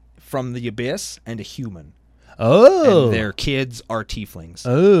devil from the abyss and a human. Oh. And their kids are tieflings.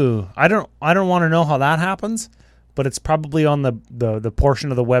 Oh. I don't want to know how that happens, but it's probably on the portion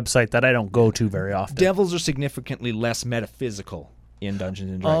of the website that I don't go to very often. Devils are significantly less metaphysical in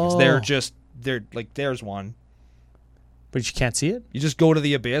Dungeons and Dragons. Oh. They're like, there's one. But you can't see it? You just go to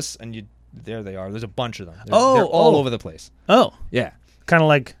the abyss and there they are. There's a bunch of them. They're Oh, all oh. over the place. Oh. Yeah, Kind of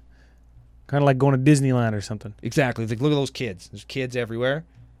like going to Disneyland or something. exactly. It's like, look at those kids. There's kids everywhere,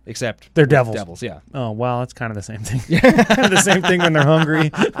 except They're with devils. Devils, yeah. Oh, well, that's kind of the same thing. Kind of the same thing when they're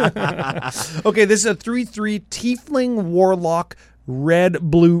hungry. Okay, this is a 3/3 Tiefling Warlock, red,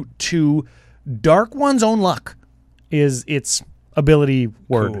 blue 2. Dark One's Own Luck is its ability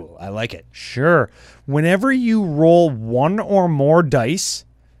word. Cool. I like it. Sure. Whenever you roll 1 or more dice,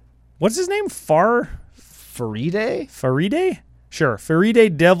 what's his name? Faride? Faride? Sure.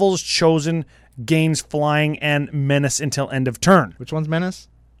 Faride, Devil's Chosen, gains flying and menace until end of turn. Which one's Menace?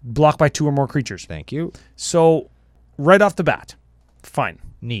 Blocked by 2 or more creatures. Thank you. So, right off the bat, fine.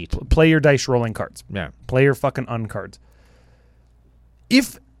 Neat. Play your dice rolling cards. Yeah. Play your fucking uncards.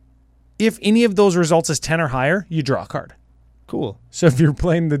 If any of those results is 10 or higher, you draw a card. Cool. So if you're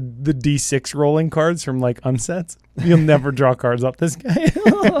playing the D6 rolling cards from like unsets, you'll never draw cards off this guy.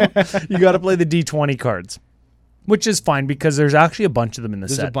 You got to play the D20 cards, which is fine because there's actually a bunch of them in the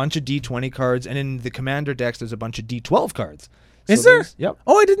There's set. a bunch of D20 cards, and in the Commander decks, there's a bunch of D12 cards. Is there? Yep.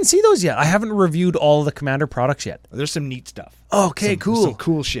 Oh, I didn't see those yet. I haven't reviewed all of the Commander products yet. There's some neat stuff. Okay, cool. Some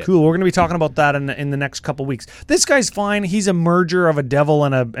cool shit. Cool. We're going to be talking about that in the next couple weeks. This guy's fine. He's a merger of a devil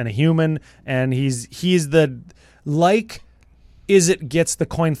and a human, and he's the like Izzet gets the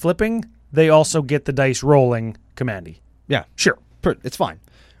coin flipping, they also get the dice rolling commandy. Yeah, Sure. it's fine.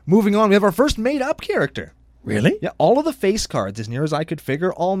 Moving on, we have our first made-up character. Really? Yeah, all of the face cards, as near as I could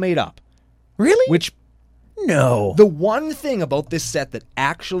figure, all made up. Really? Which, no. the one thing about this set that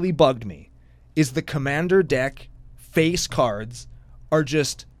actually bugged me is the Commander deck face cards are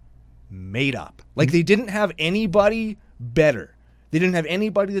just made up. Like, they didn't have anybody better. They didn't have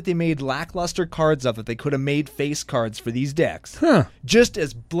anybody that they made lackluster cards of that they could have made face cards for these decks. Huh. Just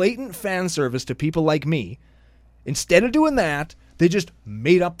as blatant fan service to people like me. Instead of doing that, they just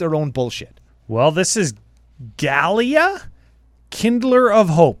made up their own bullshit. Well, this is Gallia, Kindler of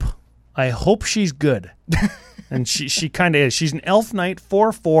Hope. I hope she's good. And she kind of is. She's an Elf Knight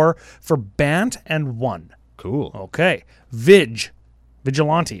 4/4 for Bant and 1. Cool. Okay.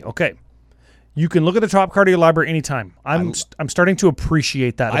 Vigilante. Okay. You can look at the top card of your library anytime. I'm starting to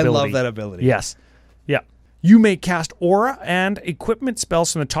appreciate that ability. I love that ability. Yes. Yeah. You may cast aura and equipment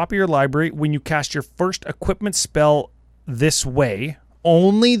spells from the top of your library. When you cast your first equipment spell this way,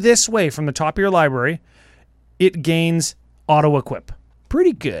 only this way from the top of your library, it gains auto-equip.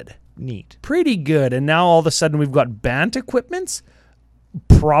 Pretty good. Neat. Pretty good. And now all of a sudden we've got Bant equipments.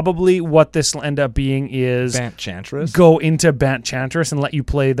 Probably what this will end up being is Bant Chantress. go into Bant Chantress and let you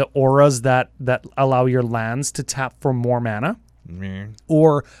play the auras that allow your lands to tap for more mana.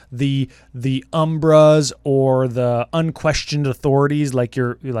 Or the Umbras or the unquestioned authorities, like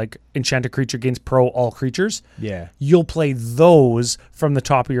enchanted creature gains pro all creatures. Yeah. You'll play those from the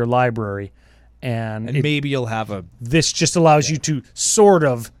top of your library, and maybe you'll have this just allows you to sort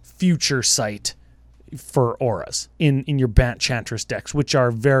of future sight for auras in your Bant Chantress decks, which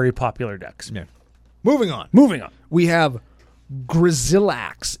are very popular decks. Yeah. Moving on. We have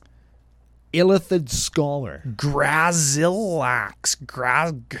Grizillax, Illithid Scholar. Grazillax.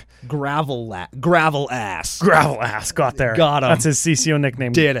 Gravel Ass. Gravel Ass. Got there. Got him. That's his CCO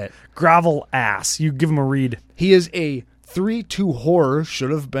nickname. Did it. Gravel Ass. You give him a read. He is a 3/2 horror,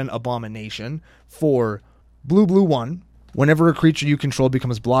 should have been Abomination, for blue 1. Whenever a creature you control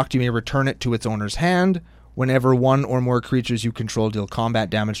becomes blocked, you may return it to its owner's hand. Whenever one or more creatures you control deal combat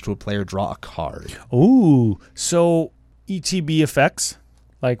damage to a player, draw a card. Ooh. So ETB effects,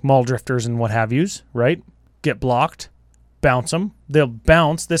 like Maul Drifters and what have yous, right? Get blocked, bounce them. They'll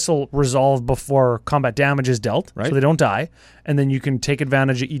bounce. This will resolve before combat damage is dealt, right? So they don't die. And then you can take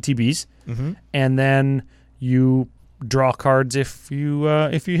advantage of ETBs. Mm-hmm. And then you draw cards if you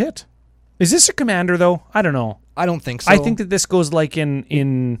hit. Is this a commander, though? I don't know. I don't think so. I think that this goes like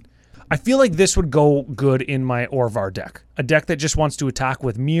in I feel like this would go good in my Orvar deck. A deck that just wants to attack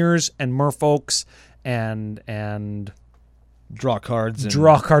with mirrors and merfolks and draw cards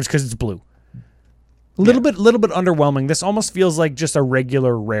because it's blue. A little bit underwhelming. This almost feels like just a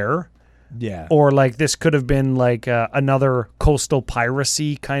regular rare. Yeah. Or like this could have been like another coastal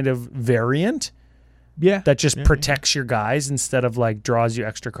piracy kind of variant. Yeah. That just protects your guys instead of like draws you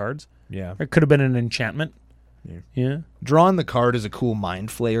extra cards. Yeah. It could have been an enchantment. Yeah. Drawing the card is a cool Mind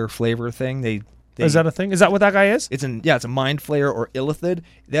Flayer flavor thing. Is that a thing? Is that what that guy is? It's a Mind Flayer or Illithid.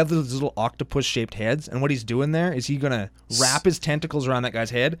 They have those little octopus-shaped heads, and what he's doing there is he's gonna wrap his tentacles around that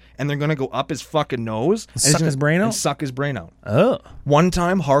guy's head, and they're gonna go up his fucking nose and suck his brain out. Suck his brain out. Oh. One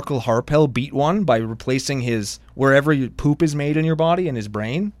time, Harkle Harpel beat one by replacing his wherever your poop is made in your body and his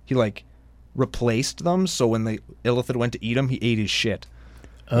brain. He replaced them, so when the Illithid went to eat him, he ate his shit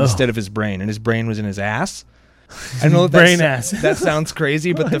instead of his brain, and his brain was in his ass. I know that sounds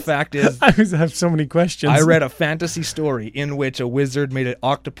crazy, but the fact is, I have so many questions. I read a fantasy story in which a wizard made an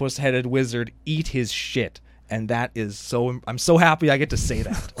octopus-headed wizard eat his shit, and that is so. I'm so happy I get to say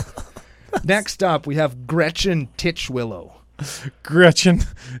that. Next up, we have Gretchen Titchwillow. Gretchen.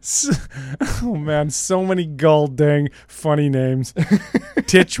 Oh man, so many dang funny names.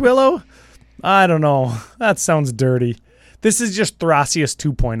 Titchwillow? I don't know. That sounds dirty. This is just Thrasius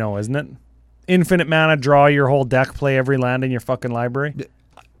 2.0, isn't it? Infinite mana, draw your whole deck, play every land in your fucking library.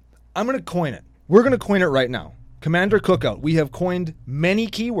 I'm going to coin it. We're going to coin it right now. Commander Cookout. We have coined many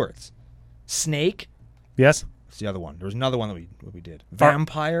keywords. Snake. Yes. What's the other one? There was another one that we did.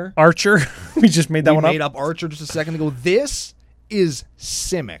 Vampire. Archer. We just made that one up. We made up Archer just a second ago. This is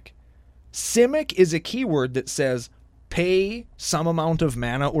Simic. Simic is a keyword that says pay some amount of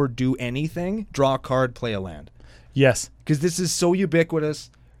mana or do anything, draw a card, play a land. Yes. Because this is so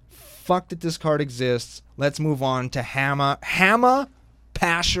ubiquitous. Fuck that this card exists. Let's move on to Hamma. Hamma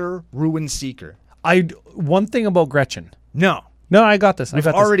Pasher Ruin Seeker. One thing about Gretchen. No, I got this. We've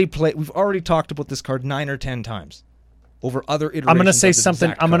already talked about this card 9 or 10 times over other iterations. I'm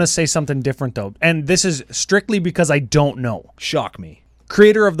gonna say something different though, and this is strictly because I don't know. Shock me.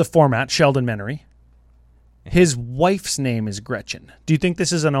 Creator of the format, Sheldon Menery. His wife's name is Gretchen. Do you think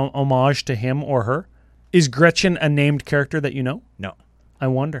this is an homage to him or her? Is Gretchen a named character that you know? No. I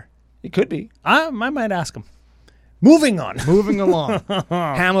wonder. It could be. I might ask him. Moving on. Moving along.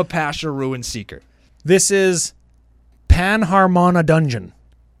 Hammer Pasha Ruin Seeker. This is Panharmona Dungeon.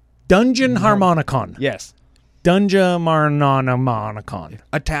 Dungeon Harmonicon. Yes. Dungeon Harmonicon.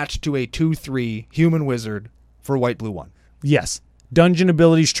 Attached to a 2/3 human wizard for white blue 1. Yes. Dungeon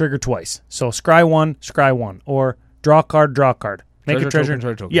abilities trigger twice. So scry 1, or draw card. Make a treasure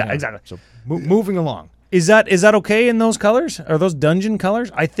token. Yeah, exactly. So moving along. Is that okay in those colors? Are those dungeon colors?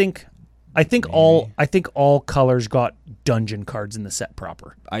 I think all colors got dungeon cards in the set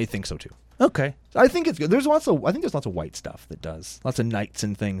proper. I think so too. Okay. I think it's good. I think there's lots of white stuff that does. Lots of knights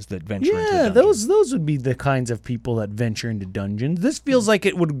and things that venture into Yeah, dungeons. those would be the kinds of people that venture into dungeons. This feels like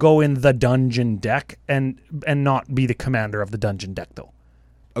it would go in the dungeon deck and not be the commander of the dungeon deck though.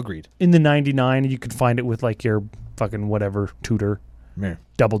 Agreed. In the 99, you could find it with like your fucking whatever tutor, Yeah.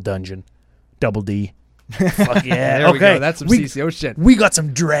 double dungeon, double D. Fuck yeah. There okay. we go. That's some CCO shit. We got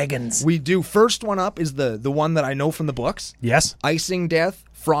some dragons. We do. First one up is the one that I know from the books. Yes. Icing Death,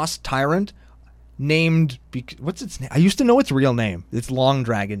 Frost Tyrant, named... what's its name? I used to know its real name. Its long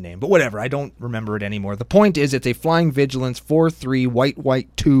dragon name. But whatever. I don't remember it anymore. The point is it's a Flying Vigilance, 4/3,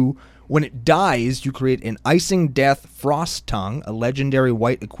 white 2. When it dies, you create an Icing Death Frost Tongue, a legendary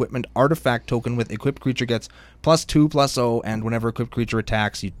white equipment artifact token with equipped creature gets +2/+0, and whenever equipped creature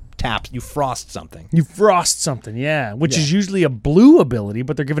attacks, you frost something. You frost something, yeah. Which is usually a blue ability,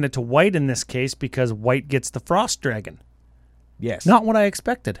 but they're giving it to white in this case because white gets the frost dragon. Yes. Not what I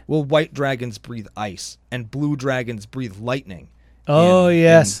expected. Well, white dragons breathe ice, and blue dragons breathe lightning. Oh,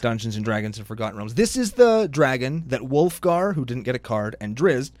 yes. In Dungeons and Dragons and Forgotten Realms. This is the dragon that Wolfgar, who didn't get a card, and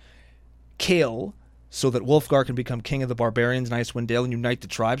Drizzt kill so that Wolfgar can become king of the barbarians in Icewind Dale and unite the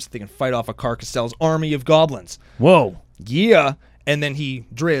tribes so they can fight off a Carcassel's army of goblins. Whoa. Yeah. And then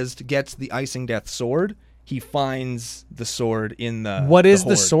Drizzt gets the Icing Death sword. He finds the sword in the What is the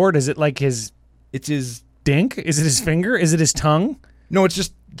hoard. sword? Is it like his It's his... dink? Is it his finger? Is it his tongue? No, it's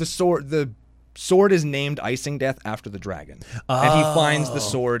just the sword. The sword is named Icing Death after the dragon. And he finds the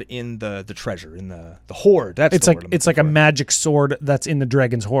sword in the treasure, in the hoard. That's It's the like word I'm it's looking like a for. magic sword that's in the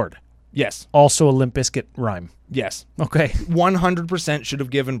dragon's hoard. Yes. Also a Limp Bizkit rhyme. Yes. Okay. 100% should have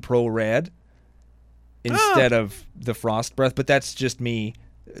given Pro Red instead of the Frost Breath, but that's just me.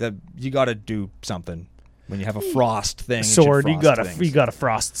 You got to do something when you have a frost thing. it should Sword, you frost things. gotta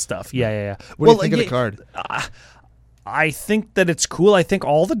frost stuff. Yeah. What do you think of the card? I think that it's cool. I think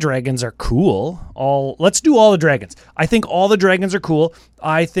all the dragons are cool. Let's do all the dragons. I think all the dragons are cool.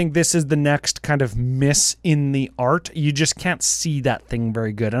 I think this is the next kind of miss in the art. You just can't see that thing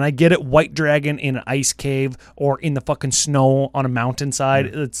very good. And I get it, white dragon in an ice cave or in the fucking snow on a mountainside.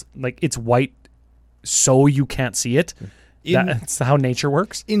 It's like it's white so you can't see it. That's how nature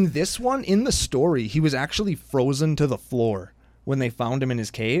works. In this one, in the story, he was actually frozen to the floor when they found him in his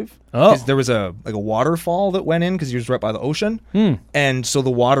cave. Oh. 'Cause there was a waterfall that went in because he was right by the ocean. And so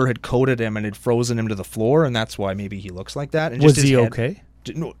the water had coated him and had frozen him to the floor, and that's why maybe he looks like that. And Was just his he head- okay?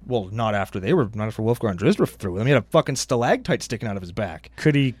 No, well, not after Wolfgar and Drizzt were through with him. He had a fucking stalactite sticking out of his back.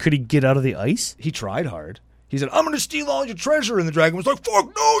 Could he get out of the ice? He tried hard. He said, "I'm going to steal all your treasure," and the dragon was like,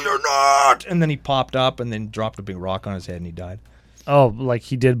 "Fuck, no, you're not!" And then he popped up and then dropped a big rock on his head and he died. Oh, like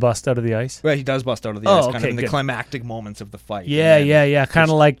he did bust out of the ice? Well, he does bust out of the Oh, ice, kind okay, of in the good. climactic moments of the fight. Yeah. And then- Kind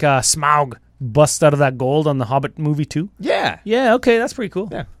of like Smaug busts out of that gold on the Hobbit movie too. Yeah. Yeah, okay, that's pretty cool.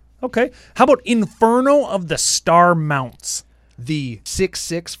 Yeah. Okay. How about Inferno of the Star Mounts? The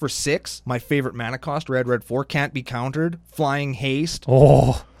 6/6 for 6, my favorite mana cost, red 4, can't be countered. Flying haste.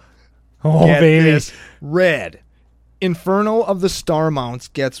 Oh, Get baby. this. Red. Inferno of the Star Mounts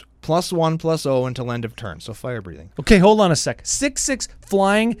gets +1/+0 until end of turn, so fire breathing. Okay, hold on a sec. 6/6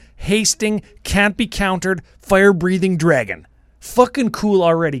 flying, hasting, can't be countered, fire breathing dragon. Fucking cool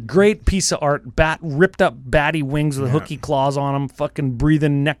already. Great piece of art. Ripped up batty wings with hooky claws on them. Fucking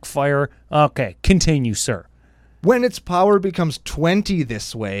breathing neck fire. Okay, continue, sir. When its power becomes 20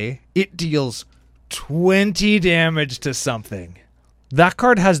 this way, it deals 20 damage to something. That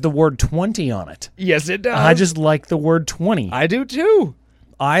card has the word 20 on it. Yes, it does. I just like the word 20. I do too.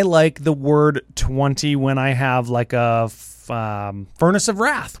 I like the word 20 when I have like a Furnace of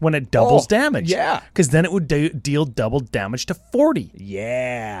Wrath, when it doubles damage. yeah. Because then it would deal double damage to 40.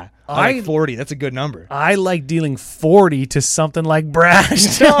 Yeah. I I- like 40. That's a good number. I like dealing 40 to something like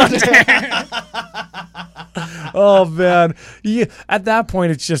Brash Taunting. Oh man, yeah. At that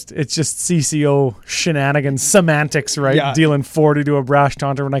point, it's just CCO shenanigans, semantics, right? Yeah. Dealing 40 to a Brash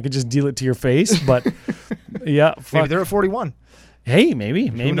Taunter when I could just deal it to your face. But yeah, Maybe fuck. they're at 41. Hey, maybe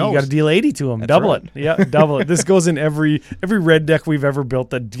you knows? got to deal 80 to him. Double right. it. Yeah, double it. This goes in every red deck we've ever built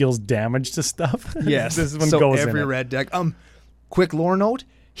that deals damage to stuff. Yes. This one so goes every in it. red deck. Quick lore note.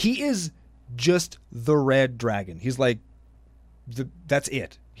 He is just the red dragon. He's like, that's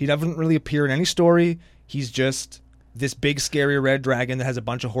it. He doesn't really appear in any story. He's just this big scary red dragon that has a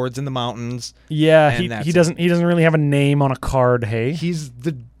bunch of hordes in the mountains. Yeah, And he doesn't really have a name on a card. Hey, He's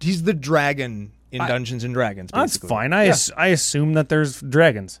the dragon in Dungeons and Dragons. that's Basically. fine. I assume that there's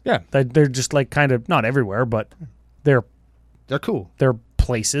dragons. Yeah. That they're just like kind of not everywhere, but they're cool.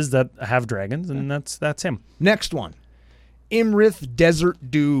 places that have dragons, and that's him. Next one, Imrith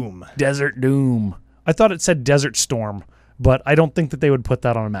Desert Doom. Desert Doom. I thought it said Desert Storm, but I don't think that they would put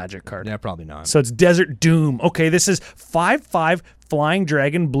that on a Magic card. Yeah, probably not. So it's Desert Doom. Okay, this is 5/5 flying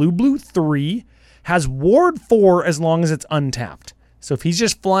dragon, blue 3, has ward 4 as long as it's untapped. So if he's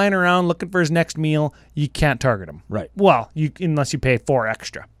just flying around looking for his next meal, you can't target him. Right. Well, unless you pay 4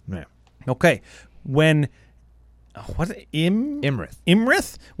 extra. Yeah. Okay. When Imrith.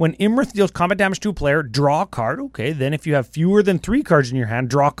 Imrith? When Imrith deals combat damage to a player, draw a card. Okay, then if you have fewer than 3 cards in your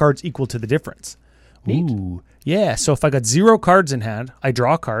hand, draw cards equal to the difference. Neat. Ooh. Yeah, so if I got 0 cards in hand, I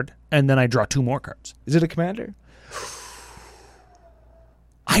draw a card, and then I draw 2 more cards. Is it a commander?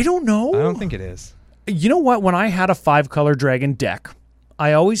 I don't know. I don't think it is. You know what? When I had a 5-color dragon deck,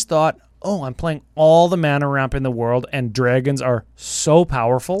 I always thought, oh, I'm playing all the mana ramp in the world, and dragons are so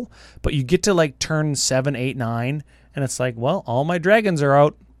powerful. But you get to like turn 7, 8, 9, and it's like, well, all my dragons are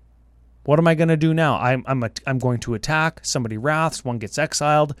out. What am I going to do now? I'm going to attack. Somebody wraths. One gets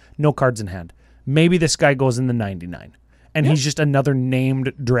exiled. No cards in hand. Maybe this guy goes in the 99, and he's just another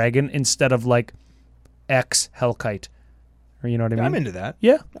named dragon instead of like X Hellkite. Or you know what I mean? I'm into that.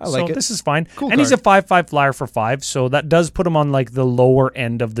 Yeah, I like it. This is fine. Cool and he's a card. 5/5 flyer for 5, so that does put him on like the lower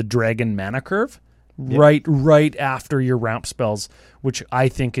end of the dragon mana curve, right after your ramp spells, which I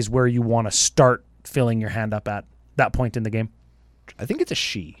think is where you want to start filling your hand up at that point in the game. I think it's a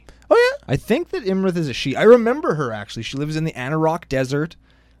she. Oh I think that Imrith is a she. I remember her, actually. She lives in the Anarok Desert,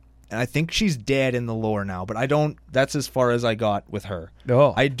 and I think she's dead in the lore now, but I don't... That's as far as I got with her. yeah.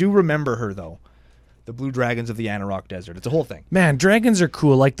 Oh, I do remember her, though. The Blue Dragons of the Anarok Desert. It's a whole thing. man, dragons are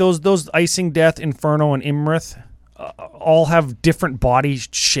cool. Like those Icing Death, Inferno, and Imrith all have different body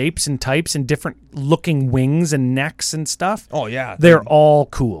shapes and types and different looking wings and necks and stuff. Oh, yeah. They're all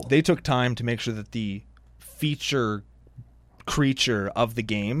cool. They took time to make sure that the feature creature of the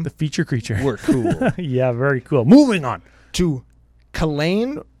game The feature creature. were cool. Yeah, very cool. Moving on. To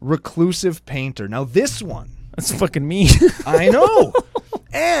Kalane Reclusive Painter. Now, this one... That's fucking me. I know.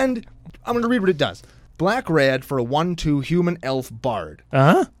 And I'm going to read what it does. Black-red for a 1/2 human elf bard.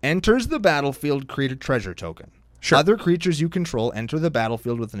 Huh? Enters the battlefield, create a treasure token. Sure. Other creatures you control enter the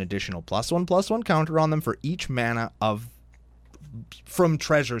battlefield with an additional +1/+1 counter on them for each mana from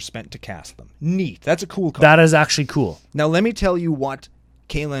treasure spent to cast them. Neat. That's a cool card. That is actually cool. Now, let me tell you what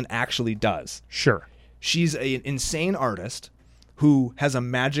Kaylin actually does. Sure. She's an insane artist who has a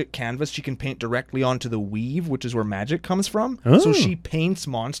magic canvas she can paint directly onto the weave, which is where magic comes from. Oh. So she paints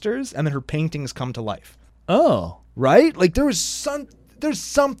monsters, and then her paintings come to life. Oh. Right? Like, there's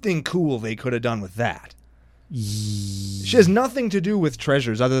something cool they could have done with that. She has nothing to do with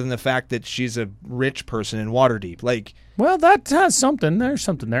treasures other than the fact that she's a rich person in Waterdeep. Like, Well, that has something. There's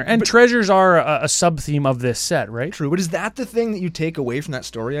something there. And treasures are a sub-theme of this set, right? true. But is that the thing that you take away from that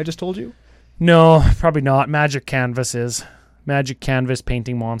story I just told you? No, probably not. Magic Canvas is. Magic Canvas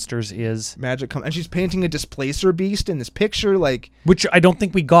painting monsters is. And she's painting a displacer beast in this picture. Like, Which I don't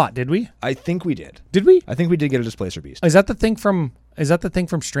think we got, did we? I think we did. Did we? I think we did get a displacer beast. Is that the thing from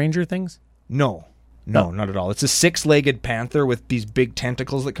Stranger Things? No, not at all. It's a 6-legged panther with these big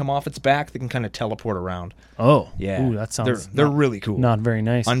tentacles that come off its back that can kind of teleport around. Oh. Yeah. Ooh, that sounds They're really cool. not very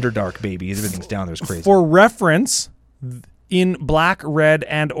nice. Underdark babies. Everything's down there is crazy. For reference, in black, red,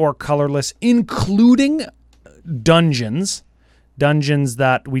 and or colorless, including dungeons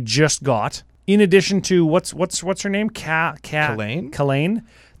that we just got, in addition to what's her name? Kalane? Kalane.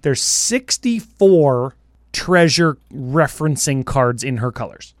 There's 64 treasure referencing cards in her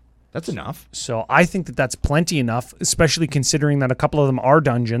colors. That's enough. So I think that that's plenty enough, especially considering that a couple of them are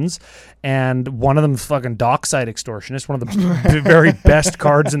dungeons, and one of them is fucking Dockside Extortionist, one of the very best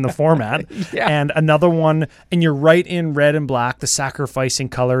cards in the format. Yeah. And another one, and you're right in red and black, the sacrificing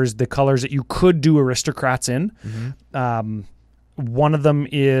colors, the colors that you could do aristocrats in. Mm-hmm. One of them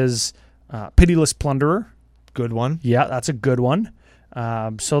is Pitiless Plunderer. Good one. Yeah, that's a good one.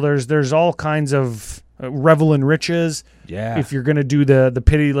 So there's all kinds of Revel in Riches. Yeah. If you're going to do the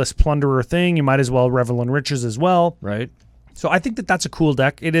Pitiless Plunderer thing, you might as well Revel in Riches as well. Right. So I think that that's a cool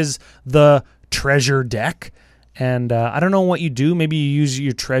deck. It is the treasure deck, And I don't know what you do. Maybe you use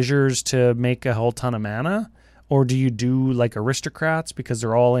your treasures to make a whole ton of mana. Or do you do like aristocrats because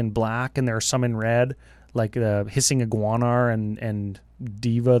they're all in black and there are some in red, like Hissing Iguanar and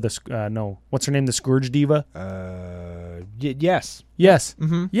Diva, what's her name? The Scourge Diva? Yes. Yes.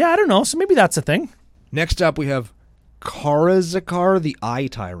 Mm-hmm. Yeah, I don't know. So maybe that's a thing. Next up, we have Karazakar, the Eye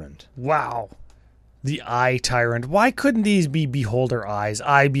Tyrant. Wow. The Eye Tyrant. Why couldn't these be beholder eyes?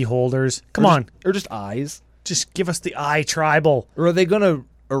 Eye beholders. Come on. Or just eyes. Just give us the Eye Tribal. Or are they going to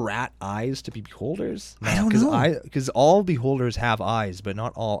errat eyes to be beholders? I don't know. Because all beholders have eyes, but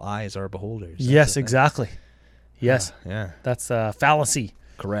not all eyes are beholders. That's Yes, exactly. Yes. Yeah. That's a fallacy.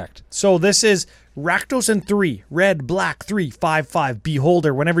 Correct. So this is Rakdos and 3, red, black, 3, 5/5,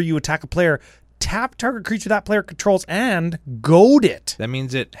 beholder. Whenever you attack a player, tap target creature that player controls and goad it. That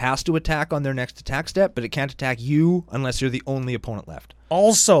means it has to attack on their next attack step, but it can't attack you unless you're the only opponent left.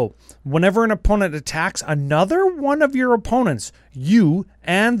 Also, whenever an opponent attacks another one of your opponents, you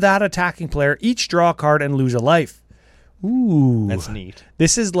and that attacking player each draw a card and lose a life. Ooh. That's neat.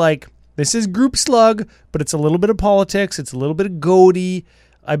 This is group slug, but it's a little bit of politics. It's a little bit of goaty.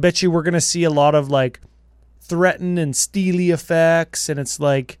 I bet you we're going to see a lot of like threaten and steely effects. And it's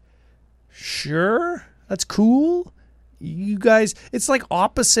like, sure, that's cool. You guys, it's like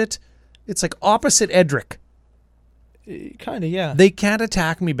opposite Edric. Kind of, yeah. They can't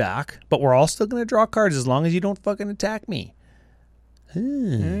attack me back, but we're all still going to draw cards as long as you don't fucking attack me.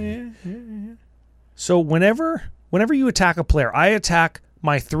 So whenever you attack a player, I attack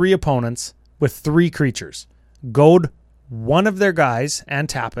my 3 opponents with 3 creatures. Goad one of their guys and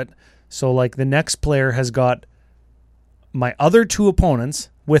tap it. So like the next player has got my other 2 opponents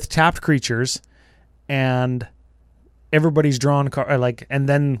with tapped creatures, and everybody's drawn card. And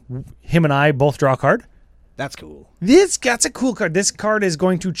then him and I both draw a card. That's cool. That's a cool card. This card is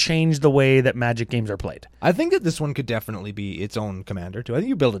going to change the way that Magic games are played. I think that this one could definitely be its own commander, too. I think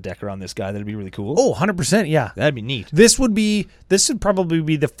you build a deck around this guy. That'd be really cool. Oh, 100%, yeah. That'd be neat. This would probably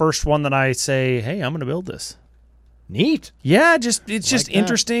be the first one that I say, hey, I'm going to build this. Neat. Yeah, it's just that.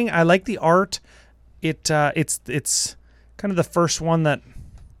 interesting. I like the art. It's kind of the first one that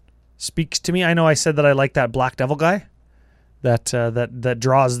speaks to me. I know I said that I like that Black Devil guy that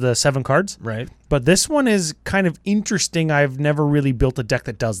draws the 7 cards. Right. But this one is kind of interesting. I've never really built a deck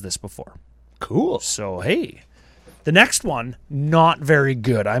that does this before. Cool. So, hey. The next one, not very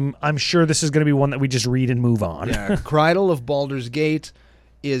good. I'm sure this is going to be one that we just read and move on. Yeah, Cridle of Baldur's Gate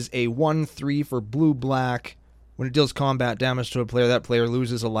is a 1/3 for blue-black. When it deals combat damage to a player, that player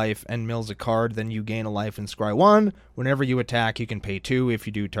loses a life and mills a card. Then you gain a life and scry 1. Whenever you attack, you can pay 2. If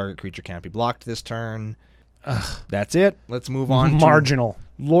you do, target creature can't be blocked this turn. That's it. Let's move on Marginal.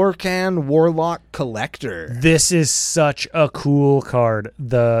 to Lorcan Warlock Collector. This is such a cool card.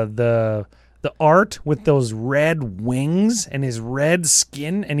 The art with those red wings and his red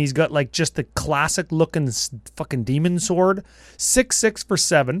skin, and he's got like just the classic looking fucking demon sword. 6/6 for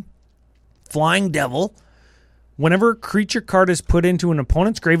 7. Flying Devil. Whenever a creature card is put into an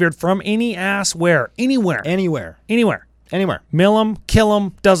opponent's graveyard from any anywhere. Mill them, kill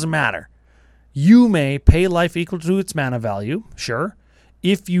them, doesn't matter. You may pay life equal to its mana value, sure.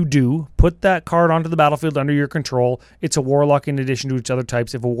 If you do, put that card onto the battlefield under your control. It's a warlock in addition to its other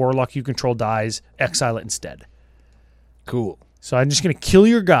types. If a warlock you control dies, exile it instead. Cool. So I'm just going to kill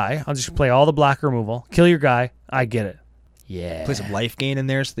your guy. I'll just play all the black removal. Kill your guy. I get it. Yeah. Play some life gain in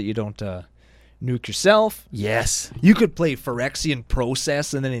there so that you don't nuke yourself. Yes. You could play Phyrexian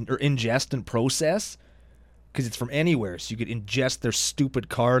Process and then or Ingest and Process. Because it's from anywhere, so you could ingest their stupid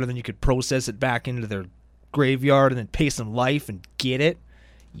card, and then you could process it back into their graveyard, and then pay some life and get it.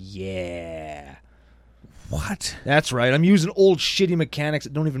 Yeah. What? That's right. I'm using old shitty mechanics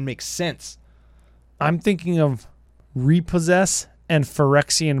that don't even make sense. I'm thinking of Repossess and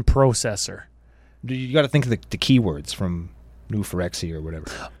Phyrexian Processor. You got to think of the keywords from New Phyrexia or whatever.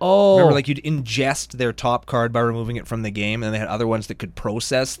 Oh. Remember, like, you'd ingest their top card by removing it from the game, and they had other ones that could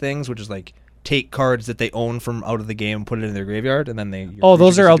process things, which is like take cards that they own from out of the game and put it in their graveyard, and then they... Oh,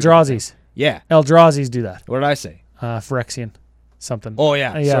 those are Eldrazi's. Yeah. Eldrazi's do that. What did I say? Phyrexian something. Oh,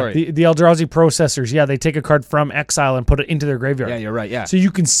 yeah. Sorry. The Eldrazi processors, yeah, they take a card from exile and put it into their graveyard. Yeah, you're right, yeah. So you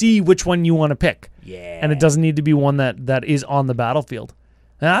can see which one you want to pick. Yeah. And it doesn't need to be one that is on the battlefield.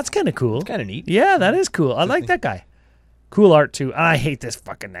 Now, that's kind of cool. It's kind of neat. Yeah, that is cool. I like that guy. Cool art, too. I hate this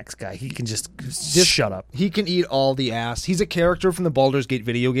fucking next guy. He can just shut up. He can eat all the ass. He's a character from the Baldur's Gate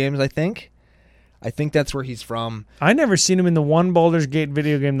video games, I think. I think that's where he's from. I never seen him in the one Baldur's Gate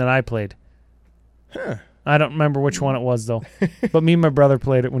video game that I played. Huh. I don't remember which one it was, though. But me and my brother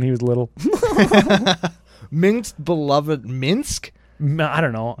played it when he was little. Minsk Beloved Minsk? I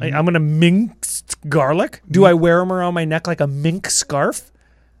don't know. I'm going to mince garlic. Do I wear them around my neck like a mink scarf?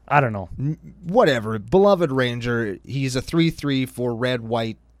 I don't know. Whatever. Beloved Ranger. He's a 3/3 for red,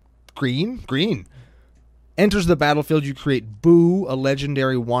 white, green. Enters the battlefield, you create Boo, a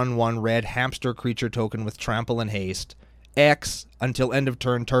legendary 1/1 red hamster creature token with trample and haste. X, until end of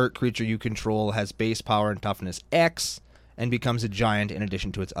turn, target creature you control has base power and toughness X, and becomes a giant in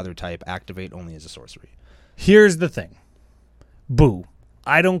addition to its other type. Activate only as a sorcery. Here's the thing. Boo.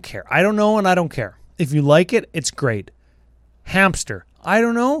 I don't care. I don't know and I don't care. If you like it, it's great. Hamster. I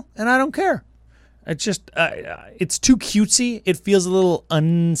don't know and I don't care. It's just, it's too cutesy. It feels a little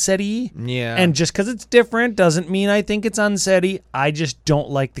unsetty. Yeah. And just because it's different doesn't mean I think it's unsetty. I just don't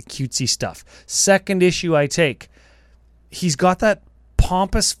like the cutesy stuff. Second issue I take. He's got that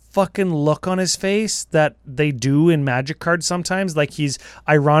pompous fucking look on his face that they do in Magic cards sometimes. Like he's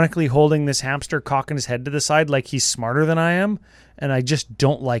ironically holding this hamster, cocking his head to the side like he's smarter than I am. And I just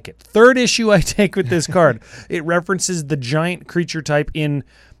don't like it. Third issue I take with this card. It references the giant creature type in,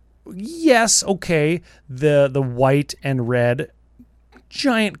 yes, okay, the white and red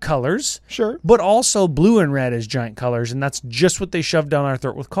giant colors. Sure. But also blue and red as giant colors. And that's just what they shoved down our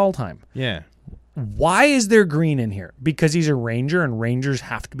throat with Call Time. Yeah. Why is there green in here? Because he's a ranger and rangers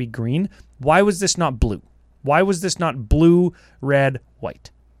have to be green. Why was this not blue? Why was this not blue, red,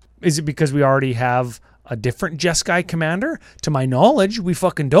 white? Is it because we already have a different Jeskai commander? To my knowledge, we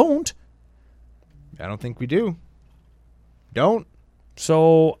fucking don't. I don't think we do. Don't.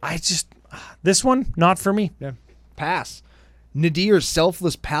 So this one, not for me. Yeah. Pass. Nadir,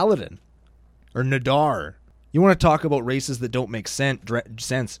 Selfless Paladin. Or Nadar. You want to talk about races that don't make sense?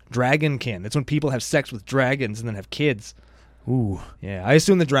 Dragonkin. It's when people have sex with dragons and then have kids. Ooh. Yeah, I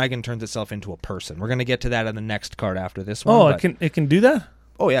assume the dragon turns itself into a person. We're going to get to that on the next card after this one. Oh, it can do that?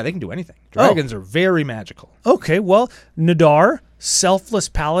 Oh, yeah, they can do anything. Dragons are very magical. Okay, well, Nadar, Selfless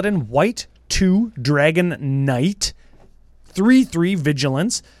Paladin, white, 2, Dragon Knight, 3/3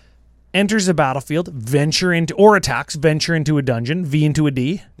 Vigilance, enters a battlefield, venture into a dungeon, V into a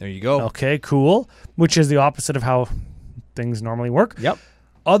D. There you go. Okay, cool. Which is the opposite of how things normally work. Yep.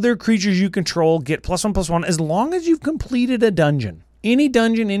 Other creatures you control get +1/+1 as long as you've completed a dungeon. Any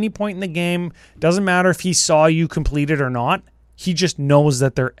dungeon, any point in the game, doesn't matter if he saw you complete it or not. He just knows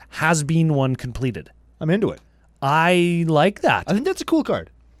that there has been one completed. I'm into it. I like that. I think that's a cool card.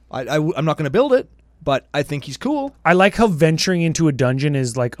 I'm not going to build it, but I think he's cool. I like how venturing into a dungeon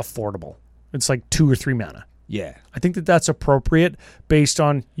is like affordable. It's like 2 or 3 mana. Yeah. I think that that's appropriate based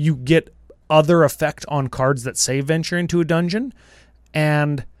on you get other effect on cards that say venture into a dungeon,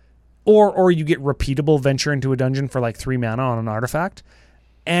 and or you get repeatable venture into a dungeon for like 3 mana on an artifact,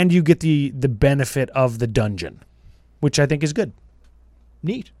 and you get the benefit of the dungeon, which I think is good.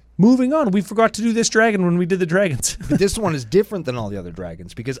 Neat. Moving on, we forgot to do this dragon when we did the dragons. But this one is different than all the other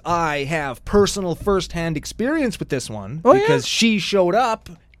dragons because I have personal first-hand experience with this one because she showed up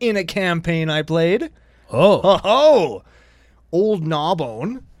in a campaign I played. Oh. Old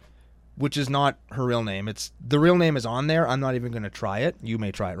Gnawbone, which is not her real name. The real name is on there. I'm not even going to try it. You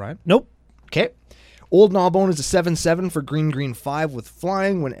may try it, Ryan. Nope. Okay. Old Gnawbone is a 7/7 for green 5 with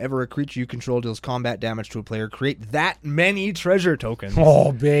flying. Whenever a creature you control deals combat damage to a player, create that many treasure tokens.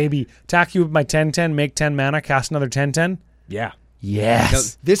 Oh, baby. Attack you with my 10/10, make 10 mana, cast another 10/10. Yeah. Yes.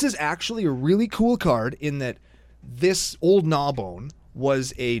 Now, this is actually a really cool card in that this Old Gnawbone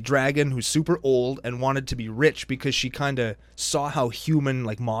was a dragon who's super old and wanted to be rich because she kind of saw how human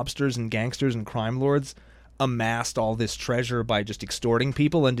like mobsters and gangsters and crime lords amassed all this treasure by just extorting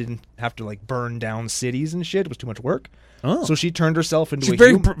people and didn't have to like burn down cities and shit. It was too much work. Oh. So she turned herself into She's a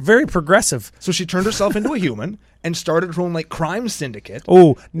human. very progressive. So she turned herself into a human and started her own like crime syndicate.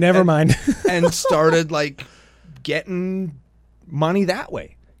 Oh, never mind. And started like getting money that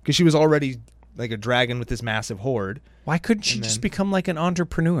way because she was already like a dragon with this massive hoard. Why couldn't she just become like an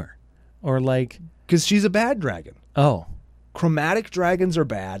entrepreneur? Or like... Because she's a bad dragon. Oh. Chromatic dragons are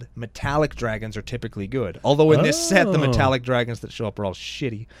bad. Metallic dragons are typically good. Although in this set, the metallic dragons that show up are all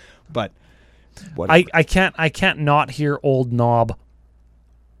shitty. But whatever. I can't not hear Old Knob.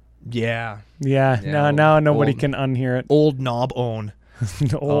 Yeah. Yeah. Now nobody can unhear it. Old Knob own.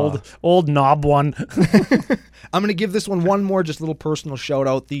 Old Knob one. I'm going to give this one more just little personal shout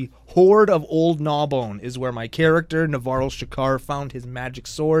out. The Horde of Old Gnawbone is where my character, Navarro Shakar, found his magic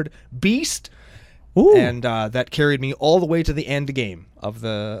sword, Beast. Ooh. And that carried me all the way to the end game of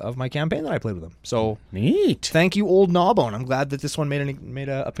my campaign that I played with him. So neat. Thank you, Old Gnawbone. I'm glad that this one made an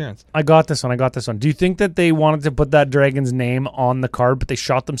appearance. I got this one. Do you think that they wanted to put that dragon's name on the card, but they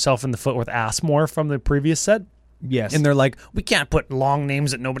shot themselves in the foot with Asmore from the previous set? Yes. And they're like, we can't put long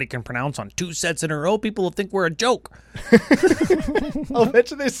names that nobody can pronounce on 2 sets in a row. People will think we're a joke. I'll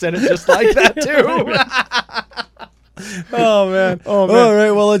bet you they said it just like that, too. Oh, man. Oh, man. All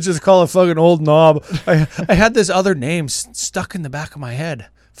right, well, let's just call it fucking Old Knob. I had this other name stuck in the back of my head.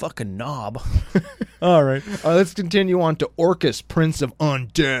 Fucking Knob. All right. Let's continue on to Orcus, Prince of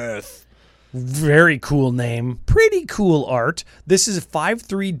Undeath. Very cool name. Pretty cool art. This is a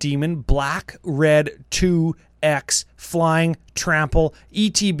 5/3 demon, black, red, 2X, flying, trample,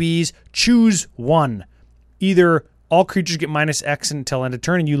 ETBs, choose one. Either all creatures get -X until end of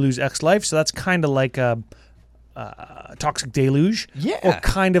turn and you lose X life, so that's kind of like a Toxic Deluge. Yeah. Or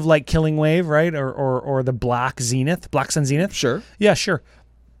kind of like Killing Wave, right? Or the Black Zenith, Black Sun Zenith. Sure. Yeah, sure.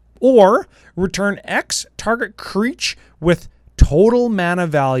 Or return X, target creature with total mana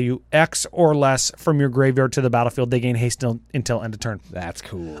value X or less from your graveyard to the battlefield. They gain haste until end of turn. That's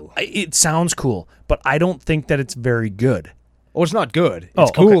cool. It sounds cool, but I don't think that it's very good. Oh, it's not good. It's Oh,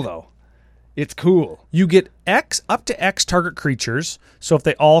 cool, okay. though. It's cool. You get X up to X target creatures. So if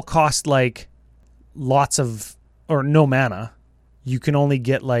they all cost like lots of or no mana, you can only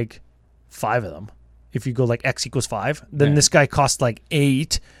get like 5 of them. If you go like X equals 5, then Yeah. this guy costs like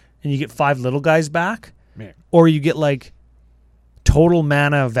 8 and you get 5 little guys back. Man. Or you get like total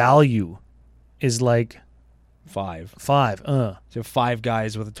mana value is like 5. 5. So 5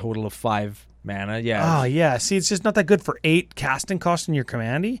 guys with a total of 5 mana. Yeah. Oh, yeah. See, it's just not that good for 8 casting cost in your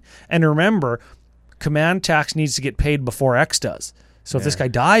commandy. And remember, command tax needs to get paid before X does. So if this guy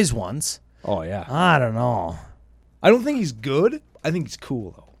dies once, Oh, yeah. I don't know. I don't think he's good. I think he's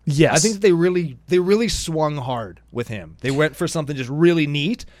cool, though. Yes. I think they really swung hard with him. They went for something just really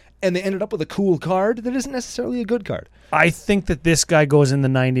neat, and they ended up with a cool card that isn't necessarily a good card. I think that this guy goes in the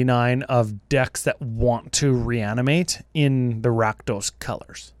 99 of decks that want to reanimate in the Rakdos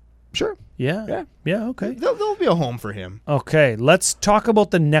colors. Sure. Yeah. Yeah, okay. There'll be a home for him. Okay, let's talk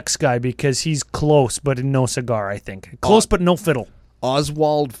about the next guy because he's close but no cigar, I think. Close but no fiddle.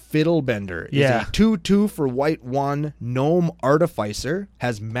 Oswald Fiddlebender is Yeah. a 2/2 for white 1 gnome artificer,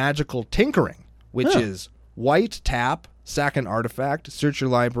 has magical tinkering, which is white tap, sack an artifact, search your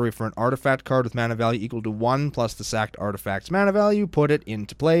library for an artifact card with mana value equal to 1 plus the sacked artifact's mana value, put it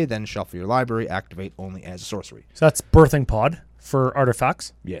into play, then shuffle your library, activate only as a sorcery. So that's Birthing Pod for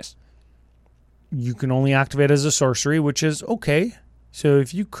artifacts. Yes. You can only activate as a sorcery, which is okay. So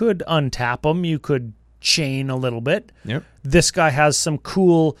if you could untap them, you could chain a little bit. Yep. This guy has some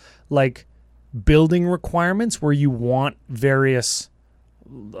cool like building requirements where you want various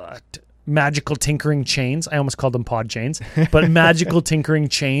magical tinkering chains. I almost called them pod chains, but magical tinkering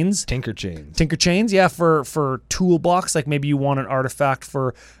chains. Tinker chains. Tinker chains, yeah, for toolbox. Like maybe you want an artifact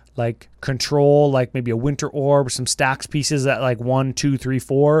for like control, like maybe a winter orb, some stacks pieces at like 1, 2, 3,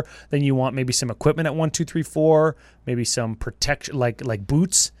 4. Then you want maybe some equipment at 1, 2, 3, 4. Maybe some protection, like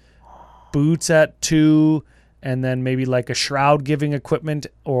boots at 2, and then maybe like a shroud giving equipment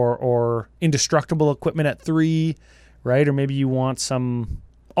or indestructible equipment at 3, right? Or maybe you want some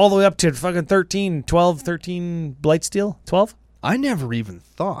all the way up to fucking 13 Blightsteel, 12. I never even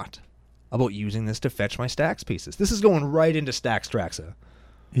thought about using this to fetch my stacks pieces. This is going right into Stacks Traxa.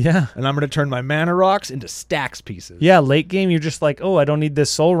 Yeah. And I'm going to turn my mana rocks into stacks pieces. Yeah, late game, you're just like, oh, I don't need this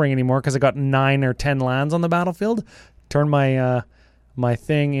Soul Ring anymore because I got 9 or 10 lands on the battlefield. Turn my my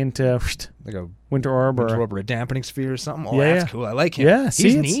thing into Like a Winter Orb or a dampening sphere or something. Oh, Yeah, that's yeah. cool. I like him. Yeah, He's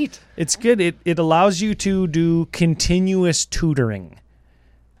see, neat. It's good. It allows you to do continuous tutoring,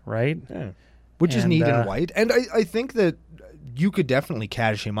 right? Yeah. Which is And, neat and white. And I think that you could definitely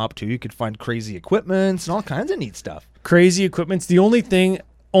cash him up too. You could find crazy equipments and all kinds of neat stuff. Crazy equipment's the only thing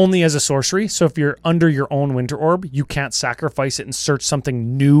only as a sorcery. So if you're under your own Winter Orb, you can't sacrifice it and search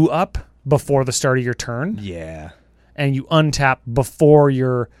something new up before the start of your turn. Yeah. And you untap before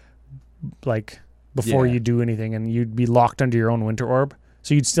you're before Yeah. you do anything, and you'd be locked under your own Winter Orb.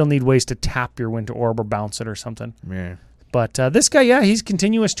 So you'd still need ways to tap your Winter Orb or bounce it or something. Yeah. But this guy, yeah, he's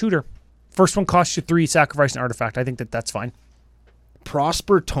continuous tutor. First one costs you 3, sacrifice an artifact. I think that's fine.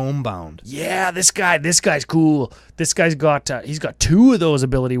 Prosper Tomebound. Yeah, this guy's cool. This guy's got he's got 2 of those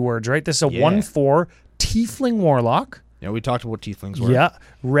ability words, right? This is a Yeah. 1/4 Tiefling Warlock. Yeah, we talked about what tieflings were. Yeah,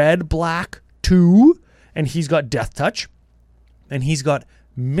 red, black, 2, and he's got Death Touch, and he's got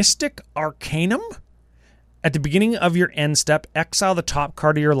Mystic Arcanum. At the beginning of your end step, exile the top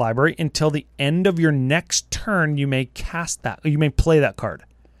card of your library until the end of your next turn. You may cast that. You may play that card.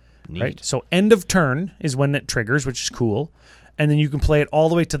 Neat. Right. So end of turn is when it triggers, which is cool. And then you can play it all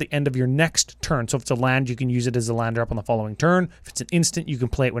the way to the end of your next turn. So if it's a land, you can use it as a land drop on the following turn. If it's an instant, you can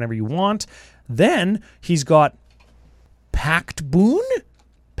play it whenever you want. Then he's got Pact Boon?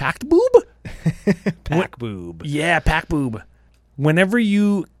 Pact Boob? Pack boob. Yeah, pack boob. Whenever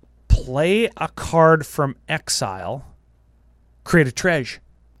you play a card from exile, create a treasure.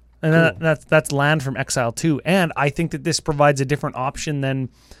 And that's land from exile too. And I think that this provides a different option than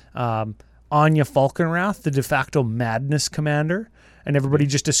Anya Falkenrath, the de facto Madness commander. And everybody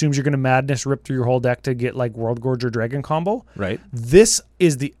just assumes you're going to Madness rip through your whole deck to get like World Gorge or Dragon combo. Right. This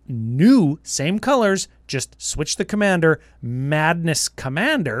is the new, same colors, just switch the commander, Madness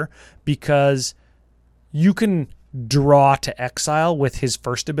commander, because you can draw to exile with his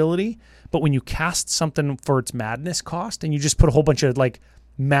first ability. But when you cast something for its Madness cost and you just put a whole bunch of like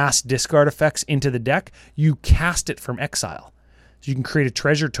mass discard effects into the deck, you cast it from exile. So you can create a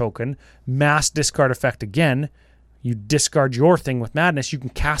treasure token, mass discard effect again. You discard your thing with Madness, you can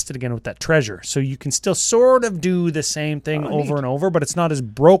cast it again with that treasure. So you can still sort of do the same thing over and over, but it's not as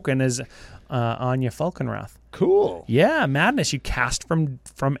broken as Anya Falkenrath. Cool. Yeah, Madness you cast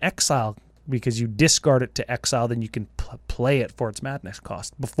from exile because you discard it to exile, then you can play it for its Madness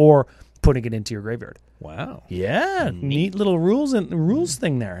cost before putting it into your graveyard. Wow. Yeah, neat little rules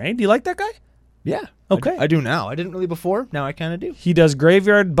thing there, eh? Do you like that guy? Yeah. Okay. I do now. I didn't really before. Now I kind of do. He does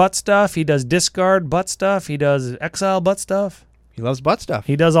graveyard butt stuff. He does discard butt stuff. He does exile butt stuff. He loves butt stuff.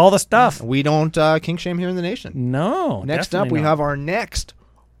 He does all the stuff. We don't kink shame here in the nation. No. Next up, we have our next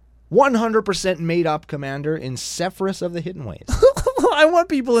 100% made up commander in Sephirus of the Hidden Ways. I want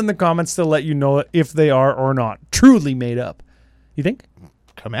people in the comments to let you know if they are or not truly made up. You think?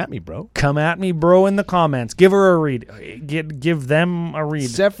 Come at me, bro. Come at me, bro, in the comments. Give her a read. Give them a read.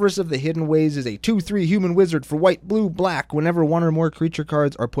 Sephirus of the Hidden Ways is a 2/3 human wizard for white, blue, black. Whenever one or more creature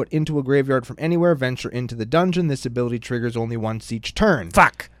cards are put into a graveyard from anywhere, venture into the dungeon. This ability triggers only once each turn.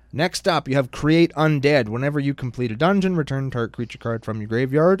 Fuck. Next up, you have Create Undead. Whenever you complete a dungeon, return target creature card from your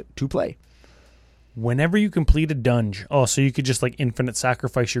graveyard to play. Whenever you complete a dungeon. Oh, so you could just like infinite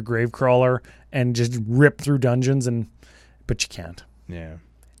sacrifice your Gravecrawler and just rip through dungeons, but you can't. Yeah.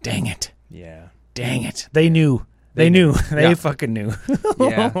 Dang it. Yeah. Dang it. They knew. They knew. They fucking knew.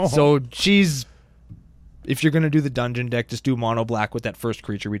 Yeah. So if you're going to do the dungeon deck, just do mono black with that first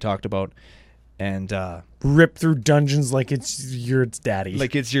creature we talked about. And rip through dungeons like it's daddy.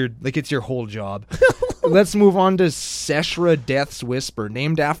 Like it's your whole job. Let's move on to Seshra Death's Whisper,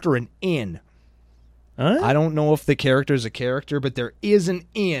 named after an inn. Huh? I don't know if the character is a character, but there is an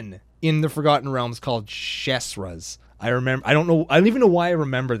inn in the Forgotten Realms called Shesra's. I remember. I don't even know why I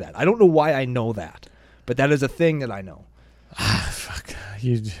remember that. I don't know why I know that, but that is a thing that I know. Fuck.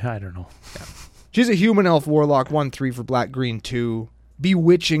 I don't know. Yeah. She's a human elf warlock, 1/3 for black, green, 2.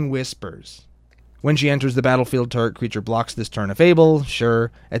 Bewitching Whispers. When she enters the battlefield, target creature blocks this turn. A fable,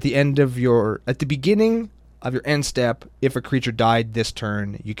 sure. At the beginning of your end step, if a creature died this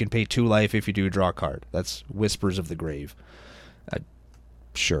turn, you can pay 2 life. If you do, draw a card. That's Whispers of the Grave.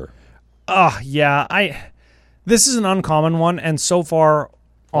 Sure. Yeah. This is an uncommon one, and so far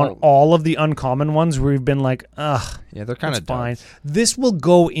on all of the uncommon ones, we've been like, ugh. Yeah, they're kind of fine. This will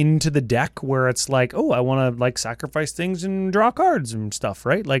go into the deck where it's like, oh, I want to like sacrifice things and draw cards and stuff,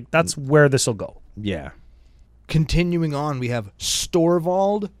 right? Like that's where this will go. Yeah. Continuing on, we have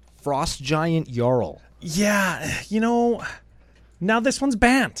Storvald, Frost Giant Jarl. Yeah, now this one's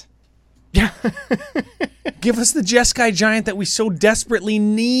banned. Yeah. Give us the Jeskai Giant that we so desperately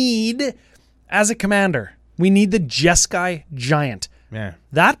need as a commander. We need the Jeskai Giant. Yeah.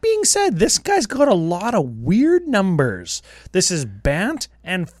 That being said, this guy's got a lot of weird numbers. This is Bant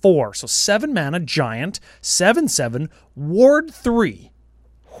and 4. So 7 mana, Giant, 7/7, Ward 3.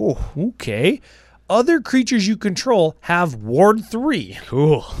 Whew. Okay. Other creatures you control have Ward 3.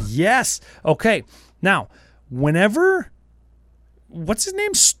 Cool. Yes. Okay. Now, whenever... What's his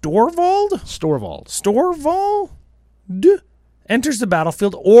name? Storvald enters the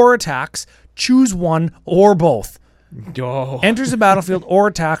battlefield or attacks, choose one or both. Oh. Enters the battlefield or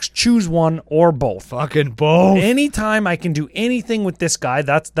attacks, choose one or both. Fucking both. Anytime I can do anything with this guy,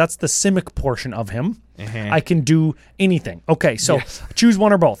 that's the Simic portion of him. I can do anything. Okay, so choose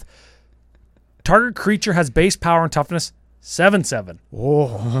one or both. Target creature has base power and toughness 7/7.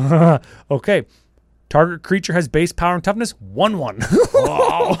 Oh. Okay. Target creature has base power and toughness 1/1.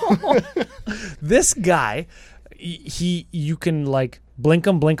 Wow. This guy, you can like blink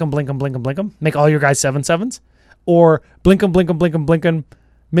him, make all your guys 7/7s, or blink him,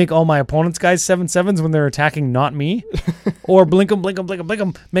 make all my opponents guys 7/7s when they're attacking not me, or blink him,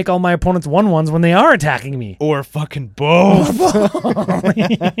 make all my opponents 1/1s when they are attacking me. Or fucking both.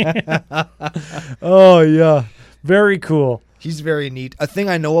 Oh yeah, very cool. He's very neat. A thing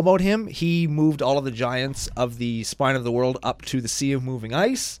I know about him, he moved all of the giants of the Spine of the World up to the Sea of Moving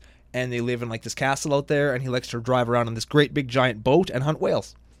Ice, and they live in like this castle out there, and he likes to drive around in this great big giant boat and hunt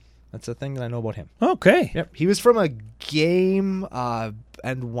whales. That's the thing that I know about him. Okay. Yep. He was from a game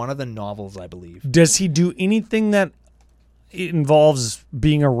and one of the novels, I believe. Does he do anything that involves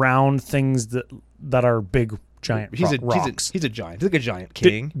being around things that are big, giant rocks? He's a giant. He's like a giant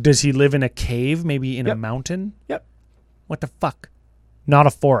king. Does he live in a cave, maybe in a mountain? Yep. What the fuck? Not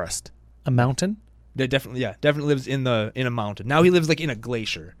a forest. A mountain? Definitely lives in a mountain. Now he lives like in a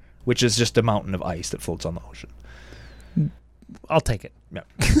glacier, which is just a mountain of ice that floats on the ocean. I'll take it. Yeah.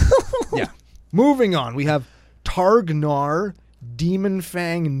 Yeah. Moving on, we have Targnar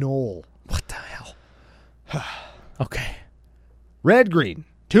Demonfang Knoll. What the hell? Okay. Red green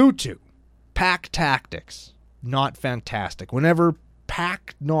 2/2. Pack tactics. Not fantastic. Whenever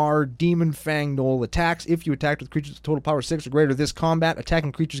Paknar Demonfang Knoll attacks, if you attack with creatures with total power 6 or greater this combat,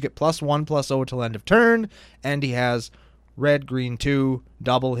 attacking creatures get +1/+0 until end of turn, and he has red green 2,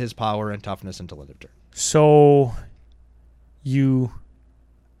 double his power and toughness until end of turn. So you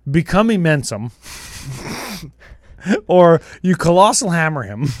become Immensum, or you Colossal Hammer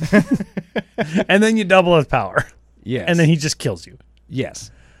him, and then you double his power. Yes. And then he just kills you.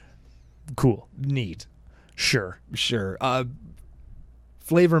 Yes. Cool. Neat. Sure.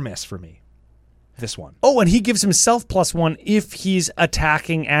 Flavor miss for me. This one. Oh, and he gives himself +1 if he's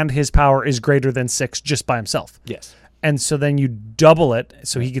attacking and his power is greater than 6 just by himself. Yes. And so then you double it,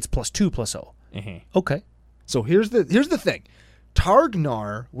 so he gets +2/+0. Okay. So here's the thing.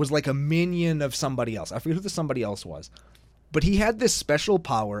 Targnar was like a minion of somebody else. I forget who the somebody else was. But he had this special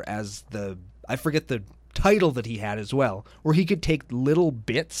power as I forget the title that he had as well, where he could take little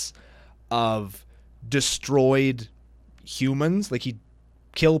bits of destroyed humans, like he'd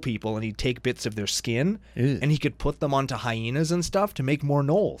kill people and he'd take bits of their skin, and he could put them onto hyenas and stuff to make more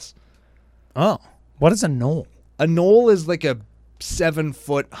gnolls. Oh. What is a gnoll? A gnoll is like a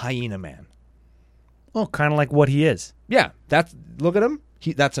 7-foot hyena man. Oh, kind of like what he is. Yeah, look at him.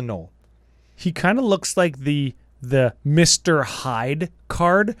 That's a gnoll. He kind of looks like the Mr. Hyde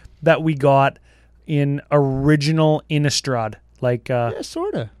card that we got in original Innistrad, like Yeah,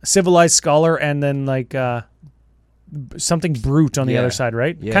 sort of. Civilized Scholar, and then like something Brute on the other side,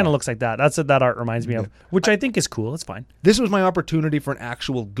 right? Yeah. Kind of looks like that. That's what that art reminds me of, which I think is cool. It's fine. This was my opportunity for an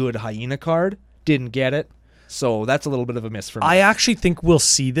actual good hyena card. Didn't get it. So that's a little bit of a miss for me. I actually think we'll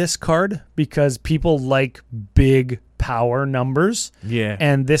see this card because people like big power numbers. Yeah.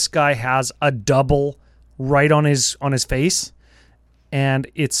 And this guy has a double right on his face. And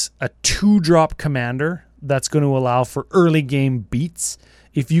it's a 2-drop commander that's going to allow for early game beats.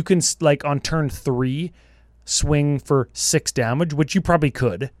 If you can, like on turn 3, swing for 6 damage, which you probably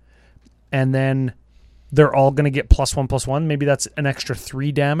could, and then they're all going to get +1/+1. Maybe that's an extra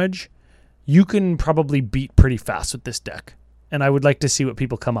 3 damage. You can probably beat pretty fast with this deck. And I would like to see what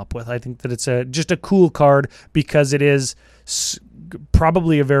people come up with. I think that it's just a cool card because it is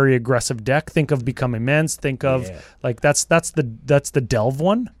probably a very aggressive deck. Think of Become Immense. Think of like that's the Delve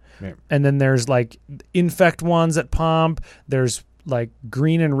one. Yeah. And then there's like Infect ones at Pomp. There's like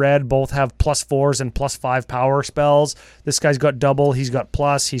green and red both have +4s and +5 power spells. This guy's got double. He's got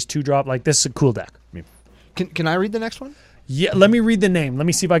plus. He's 2-drop. Like this is a cool deck. Yeah. Can I read the next one? Yeah, let me read the name. Let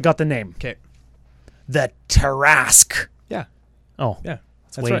me see if I got the name. Okay. The Tarrasque. Yeah. Oh. Yeah.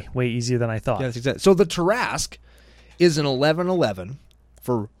 That's way easier than I thought. Yeah, that's exactly. So the Tarrasque is an 11/11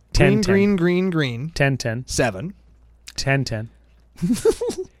 for 10, green, 10-10. 7. 10-10.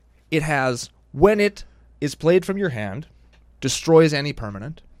 It has, when it is played from your hand, destroys any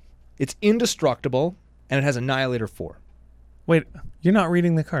permanent. It's indestructible, and it has Annihilator 4. Wait, you're not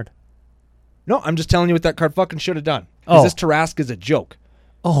reading the card. No, I'm just telling you what that card fucking should have done. Because this Tarrasque is a joke.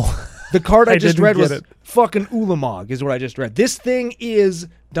 Oh. The card I just read was it. fucking Ulamog, is what I just read. This thing is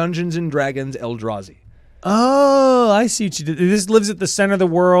Dungeons & Dragons Eldrazi. Oh, I see what you did. This lives at the center of the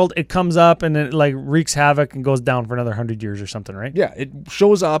world. It comes up and it like wreaks havoc and goes down for another 100 years or something, right? Yeah, it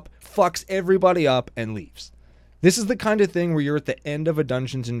shows up, fucks everybody up, and leaves. This is the kind of thing where you're at the end of a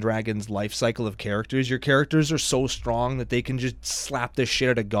Dungeons & Dragons life cycle of characters. Your characters are so strong that they can just slap the shit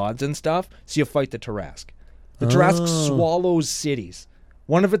out of gods and stuff, so you fight the Tarrasque. The Tarrasque swallows cities.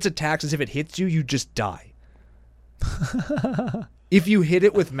 One of its attacks is if it hits you, you just die. If you hit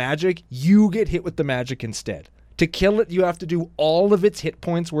it with magic, you get hit with the magic instead. To kill it, you have to do all of its hit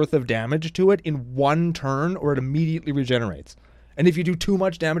points worth of damage to it in one turn, or it immediately regenerates. And if you do too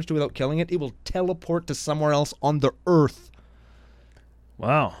much damage to it without killing it, it will teleport to somewhere else on the earth.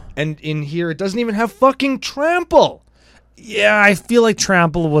 Wow. And in here, it doesn't even have fucking trample. Yeah, I feel like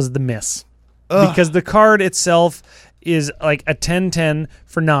trample was the miss. Because the card itself is like a 10-10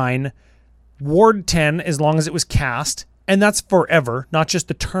 for 9, ward 10 as long as it was cast, and that's forever, not just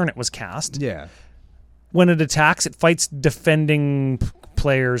the turn it was cast. Yeah. When it attacks, it fights defending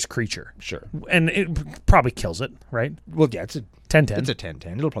player's creature. Sure. And it probably kills it, right? Well, yeah, it's a 10-10. It's a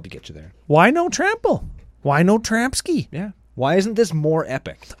 10-10. It'll probably get you there. Why no trample? Why no Trampski? Yeah. Why isn't this more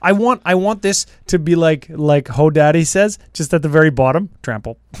epic? I want this to be like Ho Daddy says, just at the very bottom,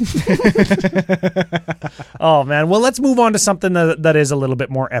 trample. Oh man. Well, let's move on to something that is a little bit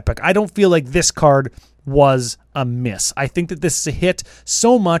more epic. I don't feel like this card was a miss. I think that this is a hit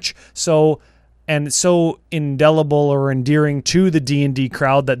so much so indelible or endearing to the D&D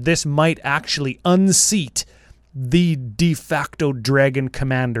crowd that this might actually unseat the de facto dragon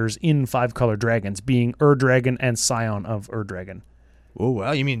commanders in 5-color dragons, being Ur-Dragon and Scion of Ur-Dragon. Oh,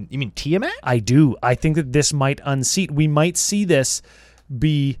 well, you mean Tiamat? I do. I think that this might unseat. We might see this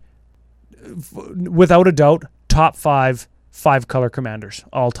be, without a doubt, top 5-color commanders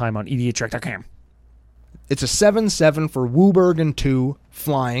all time on EDHREC.com. It's a 7/7 for Wooburg and 2,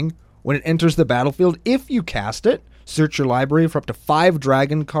 flying. When it enters the battlefield, if you cast it, search your library for up to 5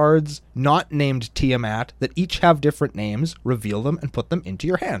 dragon cards not named Tiamat that each have different names, reveal them, and put them into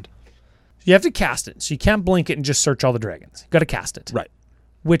your hand. You have to cast it, so you can't blink it and just search all the dragons. You've got to cast it. Right.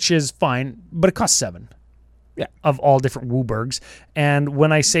 Which is fine, but it costs 7. Yeah. Of all different Wooburgs. And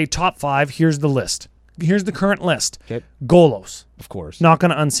when I say top 5, here's the list. Here's the current list. Okay. Golos. Of course. Not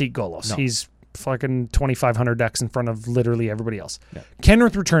going to unseat Golos. No. He's fucking 2,500 decks in front of literally everybody else. Yeah.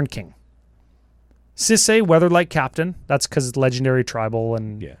 Kenrith Returned King. Sisay, Weatherlight Captain. That's because it's legendary tribal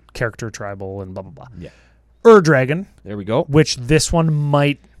and character tribal and blah, blah, blah. Yeah. Ur-Dragon. There we go. Which this one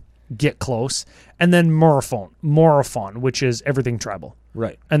might get close. And then Morophon, which is everything tribal.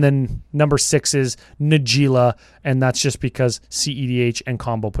 Right. And then number 6 is Najeela, and that's just because CEDH and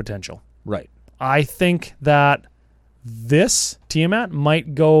combo potential. Right. I think that this Tiamat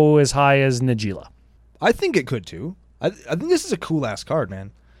might go as high as Najeela. I think it could too. I think this is a cool ass card,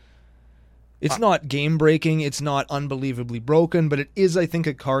 man. It's not game breaking, it's not unbelievably broken, but it is, I think,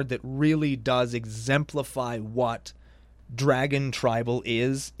 a card that really does exemplify what Dragon Tribal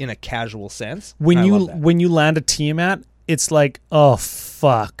is in a casual sense. When I you love that. when you land a Tiamat, it's like, oh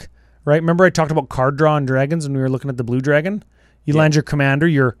fuck. Right? Remember I talked about card draw on dragons when we were looking at the blue dragon? You land your commander,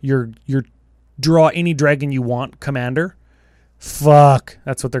 your draw any dragon you want commander. Fuck.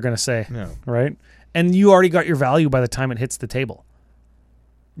 That's what they're gonna say. Yeah. Right? And you already got your value by the time it hits the table.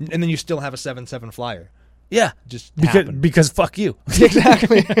 And then you still have a 7/7 flyer. Yeah. Just because fuck you.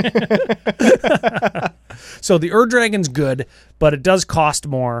 Exactly. So the Ur-Dragon's good, but it does cost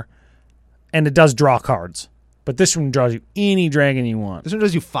more, and it does draw cards. But this one draws you any dragon you want. This one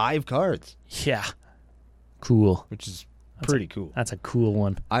does you 5 cards, Yeah. Cool. which is pretty cool. That's a cool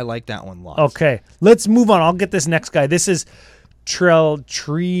one. I like that one lots. Okay. Let's move on. I'll get this next guy. This is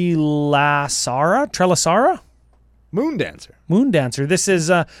Trelasara? Moon Dancer. Moon Dancer. This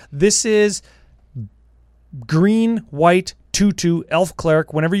is green, white, 2/2, elf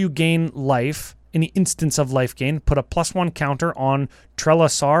cleric. Whenever you gain life, any instance of life gain, put a +1 counter on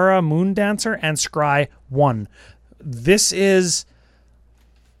Trelasara, Moon Dancer, and Scry 1. This is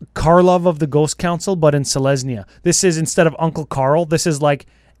Karlov of the Ghost Council, but in Selesnya. This is, instead of Uncle Carl, this is like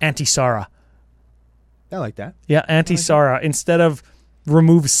Auntie Sarah. I like that. Yeah, Auntie Sarah. Instead of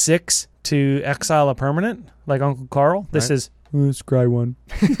remove 6 to exile a permanent, like Uncle Carl, this Right. is Scry 1.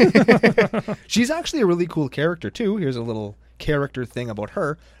 She's actually a really cool character, too. Here's a little character thing about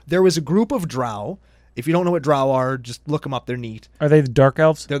her. There was a group of drow. If you don't know what drow are, just look them up. They're neat. Are they the Dark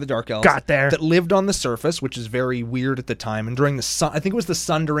Elves? They're the dark elves. Got there. That lived on the surface, which is very weird at the time. And during the sun, I think it was the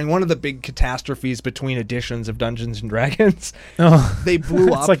Sundering, one of the big catastrophes between editions of Dungeons and Dragons. Oh. They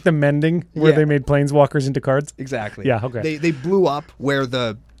blew up. It's like the Mending, where Yeah. they made planeswalkers into cards. Exactly. Yeah, okay. They blew up where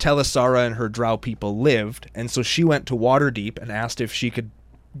the Telisara and her drow people lived, and so she went to Waterdeep and asked if she could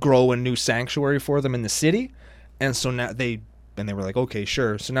grow a new sanctuary for them in the city. And so now they were like, okay,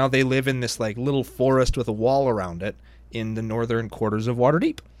 sure. So now they live in this like little forest with a wall around it in the northern quarters of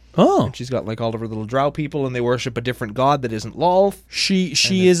Waterdeep. Oh. And she's got like all of her little drow people, and they worship a different god that isn't Lolth. She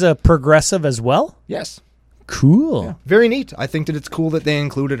is a progressive as well? Yes. Cool. Very neat. I think that it's cool that they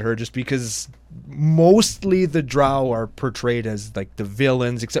included her, just because mostly the drow are portrayed as like the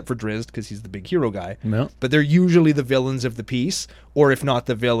villains, except for Drizzt, because he's the big hero guy. No. But they're usually the villains of the piece, or if not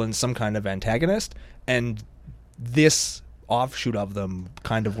the villains, some kind of antagonist. And this offshoot of them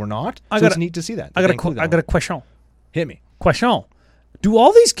kind of were not. It's neat to see that. I got a question. Hit me. Question. Do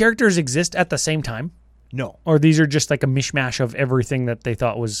all these characters exist at the same time? No. Or these are just like a mishmash of everything that they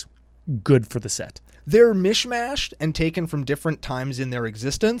thought was good for the set? They're mishmashed and taken from different times in their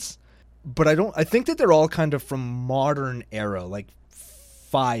existence, but I think that they're all kind of from modern era, like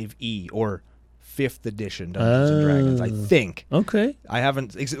 5e or 5th edition Dungeons and Dragons, I think. Okay. I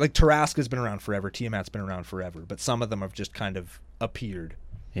haven't, like Tarrasca's been around forever, Tiamat's been around forever, but some of them have just kind of appeared.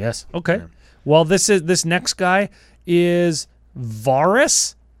 Yes. Okay. Well, this next guy is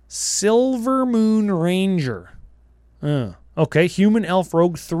Varus Silvermoon Ranger. Okay. Human elf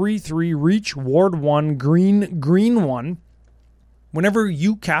rogue 3/3 reach ward 1 green 1. Whenever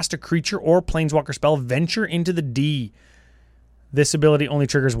you cast a creature or planeswalker spell, venture into the D. This ability only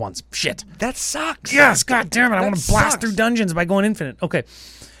triggers once. Shit. That sucks. Yes, god damn it. I want to blast through dungeons by going infinite. Okay.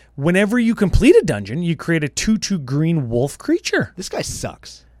 Whenever you complete a dungeon, you create a 2/2 green wolf creature. This guy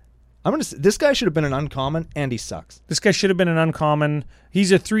sucks. This guy should have been an uncommon, and he sucks. This guy should have been an uncommon.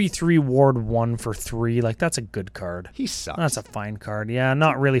 He's a 3/3 ward 1 for 3. Like, that's a good card. He sucks. That's a fine card. Yeah,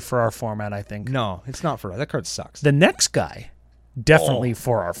 not really for our format, I think. No, it's not for us. That card sucks. The next guy, definitely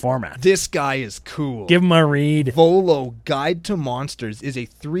for our format. This guy is cool. Give him a read. Volo, Guide to Monsters, is a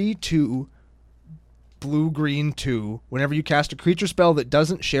 3/2 blue-green 2. Whenever you cast a creature spell that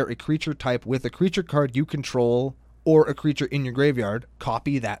doesn't share a creature type with a creature card you control or a creature in your graveyard,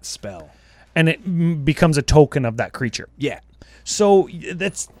 copy that spell. And it becomes a token of that creature. Yeah. So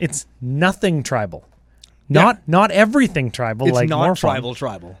it's nothing tribal. Not everything tribal. It's like not Morphon.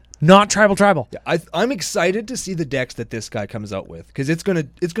 tribal. Not tribal. Yeah, I'm excited to see the decks that this guy comes out with, because it's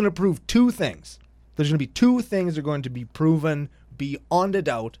gonna prove two things. There's gonna be two things that are going to be proven beyond a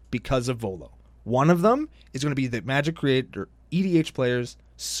doubt because of Volo. One of them is going to be that Magic Creator EDH players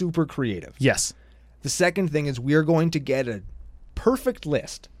super creative. Yes. The second thing is we are going to get a perfect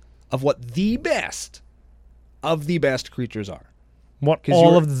list of what the best of the best creatures are. What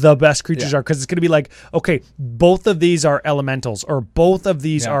all of the best creatures are, because it's going to be like, okay, both of these are elementals, or both of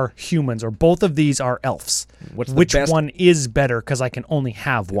these are humans, or both of these are elves. Which one is better, because I can only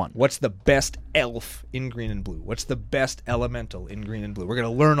have one? What's the best elf in green and blue? What's the best elemental in green and blue? We're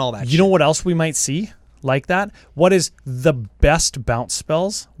going to learn all that shit. You know what else we might see like that? What is the best bounce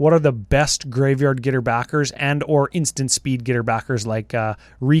spells? What are the best graveyard getter backers and or instant speed getter backers, like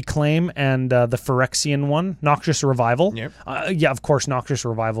Reclaim and the Phyrexian one, Noxious Revival? Yep. Yeah, of course, Noxious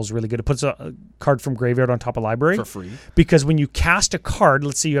Revival is really good. It puts a card from graveyard on top of library. For free. Because when you cast a card,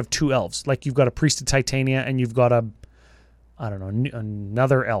 let's say you have two elves, like you've got a Priest of Titania and you've got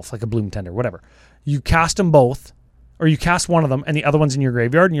another elf, like a Bloom Tender, whatever. You cast them both, or you cast one of them and the other one's in your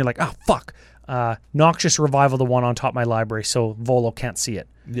graveyard, and you're like, oh, fuck. Noxious Revival, the one on top of my library, so Volo can't see it.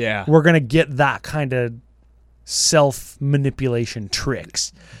 Yeah. We're going to get that kind of self-manipulation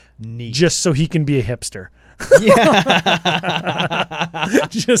tricks. Neat. Just so he can be a hipster. Yeah.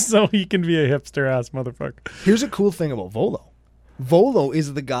 Just so he can be a hipster-ass motherfucker. Here's a cool thing about Volo. Volo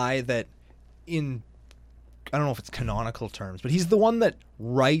is the guy that in... I don't know if it's canonical terms, but he's the one that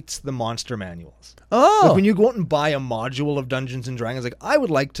writes the monster manuals. Oh. Like when you go out and buy a module of Dungeons and Dragons, like, I would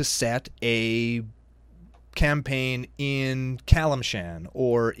like to set a campaign in Kalimshan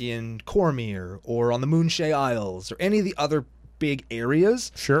or in Cormyr or on the Moonshae Isles or any of the other big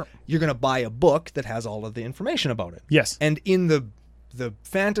areas. Sure. You're going to buy a book that has all of the information about it. Yes. And in the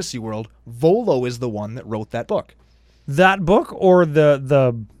fantasy world, Volo is the one that wrote that book. That book, or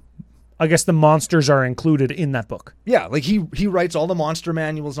the I guess the monsters are included in that book. Yeah, like he writes all the monster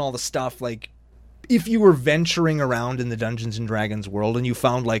manuals and all the stuff. Like, if you were venturing around in the Dungeons and Dragons world and you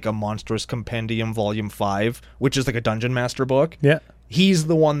found like a Monstrous Compendium Volume 5, which is like a Dungeon Master book, Yeah. he's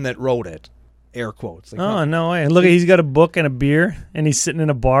the one that wrote it. Air quotes. Like, Oh, no way. Look, he's got a book and a beer, and he's sitting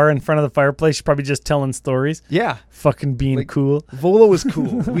in a bar in front of the fireplace, probably just telling stories. Yeah. Fucking being cool. Volo was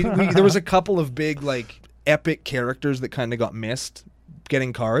cool. There was a couple of big, like, epic characters that kind of got missed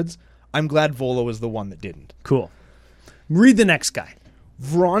getting cards. I'm glad Volo is the one that didn't. Cool. Read the next guy.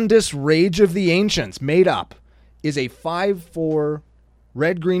 Vrondis Rage of the Ancients, made up, is a 5/4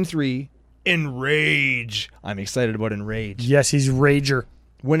 red-green 3 Enrage. I'm excited about Enrage. Yes, he's Rager.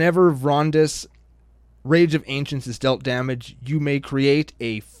 Whenever Vrondis Rage of Ancients is dealt damage, you may create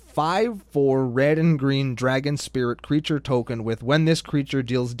a 5/4 red and green dragon spirit creature token with, when this creature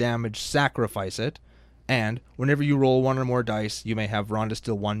deals damage, sacrifice it. And whenever you roll one or more dice, you may have Vrondis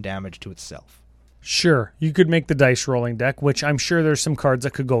deal 1 damage to itself. Sure, you could make the dice rolling deck, which I'm sure there's some cards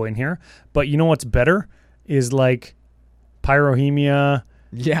that could go in here. But you know what's better is like Pyrohemia,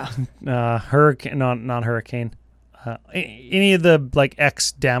 Yeah. Hurricane, not Hurricane. Any of the like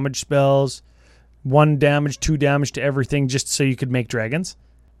X damage spells, 1 damage, 2 damage to everything, just so you could make dragons.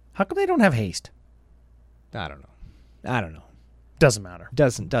 How come they don't have haste? I don't know. Doesn't matter.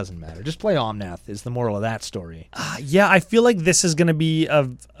 Doesn't matter. Just play Omnath is the moral of that story. Yeah, I feel like this is going to be a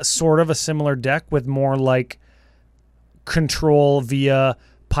sort of a similar deck with more like control via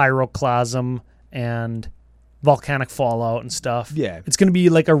Pyroclasm and Volcanic Fallout and stuff. Yeah. It's going to be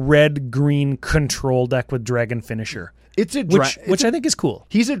like a red-green control deck with Dragon Finisher. It's a which I think is cool.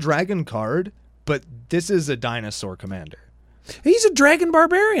 He's a dragon card, but this is a dinosaur commander. He's a dragon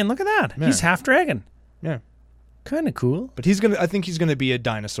barbarian. Look at that. Yeah. He's half dragon. Yeah. Kind of cool. But I think he's gonna be a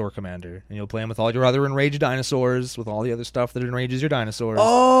dinosaur commander, and you'll play him with all your other enraged dinosaurs, with all the other stuff that enrages your dinosaurs.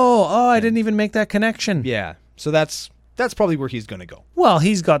 Oh, I didn't even make that connection. Yeah. So that's probably where he's gonna go. Well,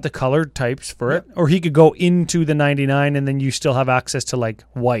 he's got the color types for it. Or he could go into the 99 and then you still have access to like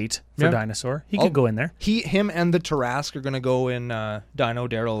white for Yeah. dinosaur. He could go in there. Him and the Tarask are gonna go in Dino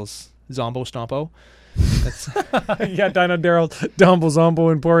Daryl's Zombo Stompo. Yeah, Dino Daryl, Dumbo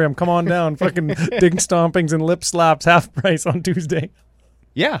Zombo Emporium. Come on down. Fucking dig stompings and lip slaps half price on Tuesday.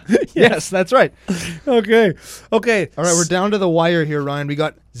 Yeah. Yes, that's right. Okay. All right, we're down to the wire here, Ryan. We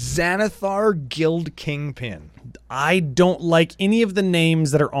got Xanathar Guild Kingpin. I don't like any of the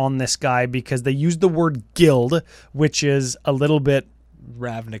names that are on this guy because they use the word guild, which is a little bit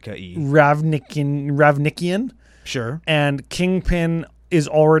Ravnica-y. Ravnikian. Sure. And Kingpin is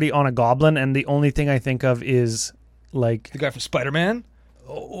already on a goblin, and the only thing I think of is like The guy from Spider-Man?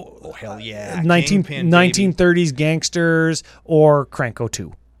 Oh hell yeah. 1930s gangsters or Cranko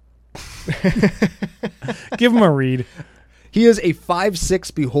 2. Give him a read. He is a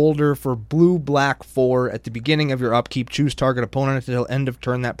 5/6 beholder for blue-black 4. At the beginning of your upkeep, choose target opponent until end of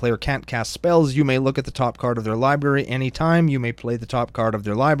turn. That player can't cast spells. You may look at the top card of their library anytime. You may play the top card of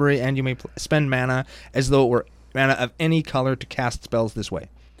their library, and you may spend mana as though it were mana of any color to cast spells this way.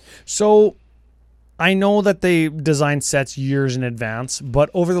 So I know that they design sets years in advance, but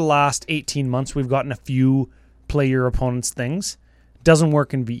over the last 18 months, we've gotten a few play your opponent's things. Doesn't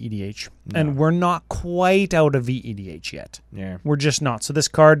work in VEDH. No. And we're not quite out of VEDH yet. Yeah. We're just not. So this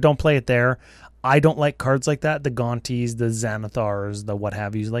card, don't play it there. I don't like cards like that. The Gaunties, the Xanathars, the what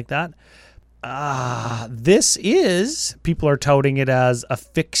have yous like that. This is, people are touting it as a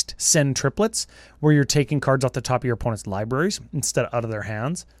fixed send triplets, where you're taking cards off the top of your opponent's libraries instead of out of their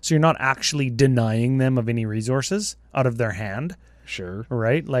hands. So you're not actually denying them of any resources out of their hand. Sure.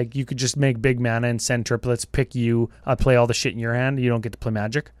 Right? Like you could just make big mana and send triplets, pick you, play all the shit in your hand. You don't get to play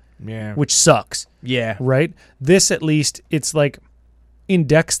Magic, Yeah. which sucks. Yeah. Right? This, at least, it's like in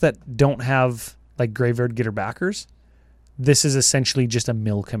decks that don't have like Graveyard Getter backers, this is essentially just a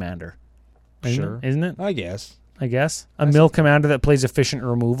mill commander. Isn't it? I guess. I guess. A mill commander that plays efficient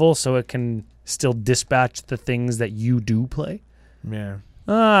removal so it can still dispatch the things that you do play. Yeah.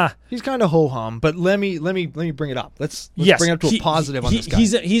 He's kind of ho-hum, but let me bring it up. Let's yes, bring it up to a positive on this guy.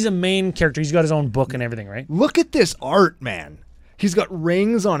 He's a main character. He's got his own book and everything, right? Look at this art, man. He's got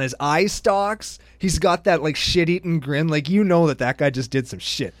rings on his eye stalks. He's got that like shit-eating grin. Like, you know that guy just did some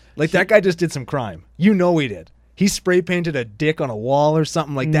shit. Like, that guy just did some crime. You know he did. He spray painted a dick on a wall or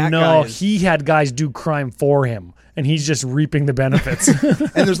something like that. No, he had guys do crime for him, and he's just reaping the benefits.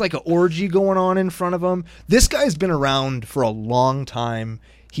 And there's like an orgy going on in front of him. This guy's been around for a long time.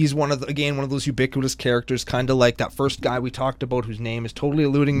 He's one of those ubiquitous characters, kind of like that first guy we talked about, whose name is totally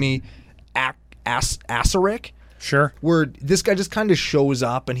eluding me, Asaric. Sure. Where this guy just kind of shows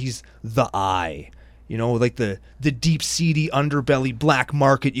up, and he's the eye. You know, like the deep, seedy underbelly black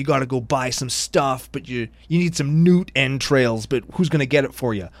market. You got to go buy some stuff, but you need some newt entrails. But who's going to get it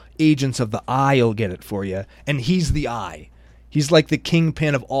for you? Agents of the Eye will get it for you. And he's the Eye. He's like the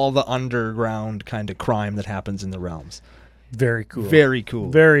kingpin of all the underground kind of crime that happens in the realms. Very cool. Very cool.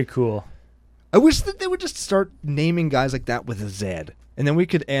 Very cool. I wish that they would just start naming guys like that with a Z. And then we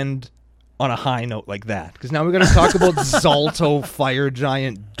could end on a high note like that, because now we're going to talk about Zalto Fire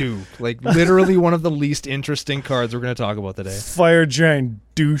Giant Duke, like literally one of the least interesting cards we're going to talk about today. Fire Giant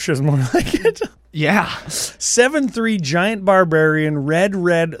Douche is more like it. Yeah. 7/3 Giant Barbarian, red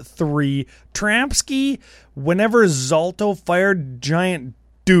 3. Tramsky, whenever Zalto Fire Giant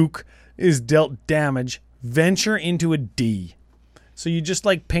Duke is dealt damage, venture into a D. So you just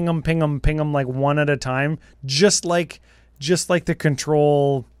like ping them like one at a time, just like the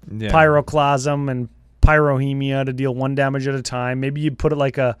control Pyroclasm and Pyrohemia to deal 1 damage at a time. Maybe you put it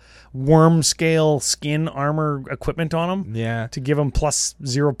like a worm scale skin armor equipment on them. Yeah. To give them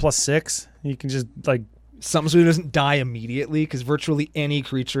 +0/+6. You can just like something so he doesn't die immediately, because virtually any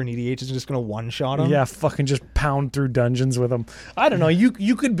creature in EDH is just going to one-shot him. Yeah, fucking just pound through dungeons with them. I don't know. You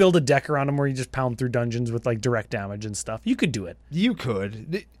could build a deck around him where you just pound through dungeons with like direct damage and stuff. You could do it. You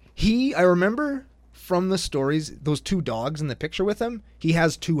could. I remember from the stories, those 2 dogs in the picture with him, he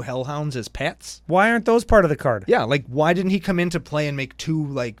has 2 hellhounds as pets. Why aren't those part of the card? Yeah, like why didn't he come into play and make 2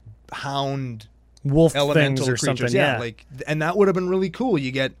 like hound wolf elemental things or creatures? something? Yeah, like, and that would have been really cool.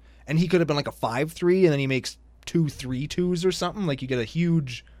 And he could have been like a 5/3, and then he makes 2 3/2s or something. Like, you get a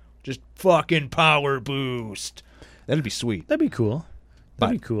huge, just fucking power boost. That'd be sweet. That'd be cool.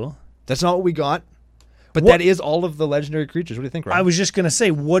 That'd be cool. That's not what we got. But that is all of the legendary creatures. What do you think, Ryan? I was just going to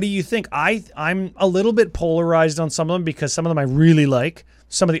say, what do you think? I'm a little bit polarized on some of them because some of them I really like.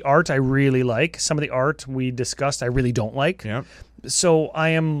 Some of the art I really like. Some of the art we discussed I really don't like. Yeah. So I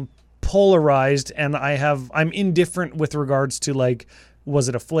am polarized, and I'm indifferent with regards to, like, was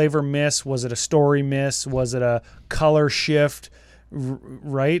it a flavor miss? Was it a story miss? Was it a color shift?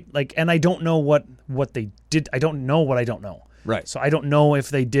 Right? Like, and I don't know what they did. I don't know what I don't know. Right. So I don't know if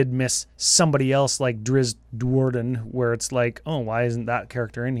they did miss somebody else like Driz Dwarden, where it's like, oh, why isn't that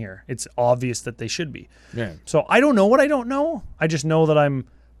character in here? It's obvious that they should be. Yeah. So I don't know what I don't know. I just know that I'm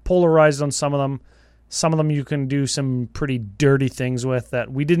polarized on some of them. Some of them you can do some pretty dirty things with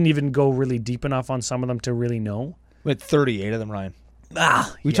that we didn't even go really deep enough on some of them to really know. We had 38 of them, Ryan.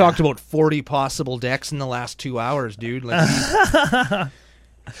 We talked about 40 possible decks in the last 2 hours, dude. Like,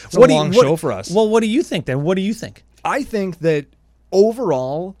 it's a long show for us. Well, what do you think then? What do you think? I think that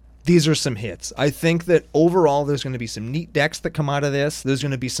overall, these are some hits. I think that overall, there's going to be some neat decks that come out of this. There's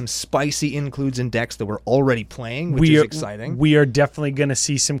going to be some spicy includes in decks that we're already playing, which is exciting. We are definitely going to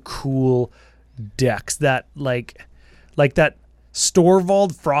see some cool decks that, like that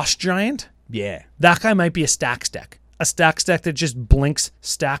Storvald Frost Giant. Yeah. That guy might be a stacks deck. A stacks deck that just blinks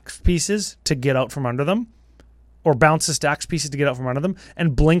stacks pieces to get out from under them, or bounces stacks pieces to get out from under them,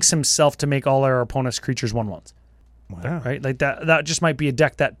 and blinks himself to make all our opponent's creatures 1/1s. Wow. Right? Like that just might be a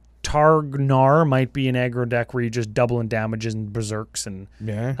deck. That Targnar might be an aggro deck where you just double in damages and berserks, and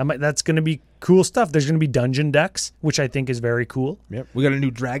that's going to be cool stuff. There's going to be dungeon decks, which I think is very cool. Yep. We got a new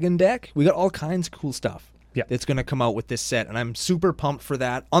dragon deck. We got all kinds of cool stuff. Yeah. That's going to come out with this set, and I'm super pumped for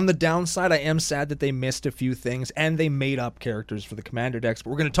that. On the downside, I am sad that they missed a few things, and they made up characters for the commander decks, but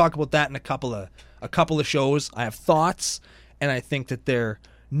we're going to talk about that in a couple of shows. I have thoughts, and I think that they're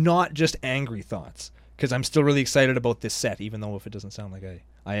not just angry thoughts, because I'm still really excited about this set, even though if it doesn't sound like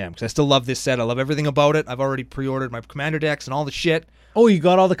I am, because I still love this set. I love everything about it. I've already pre-ordered my commander decks and all the shit. Oh, you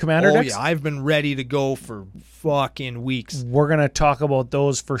got all the commander decks? Oh, yeah. I've been ready to go for fucking weeks. We're going to talk about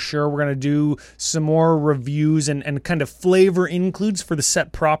those for sure. We're going to do some more reviews and kind of flavor includes for the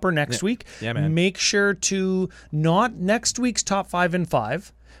set proper next week. Yeah, man. Make sure to, not next week's top 5 and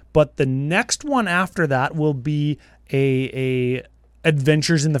 5, but the next one after that will be a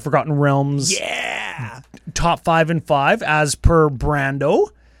Adventures in the Forgotten Realms. Yeah. Top 5 and 5 as per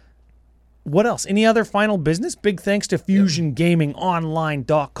Brando. What else? Any other final business? Big thanks to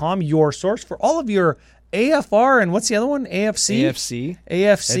FusionGamingOnline.com, your source for all of your AFR and what's the other one? AFC?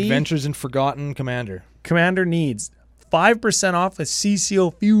 AFC. Adventures in Forgotten Commander needs. 5% off a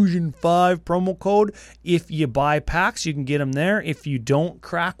CCO Fusion 5 promo code. If you buy packs, you can get them there. If you don't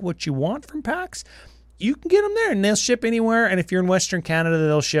crack what you want from packs, you can get them there, and they'll ship anywhere. And if you're in Western Canada,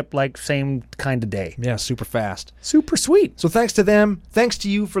 they'll ship like same kind of day. Yeah, super fast. Super sweet. So thanks to them. Thanks to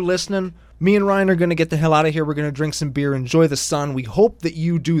you for listening. Me and Ryan are going to get the hell out of here. We're going to drink some beer, enjoy the sun. We hope that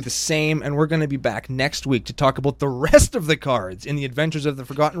you do the same, and we're going to be back next week to talk about the rest of the cards in the Adventures of the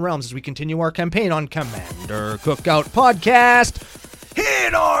Forgotten Realms as we continue our campaign on Commander Cookout Podcast.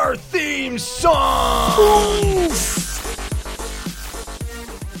 Hit our theme song!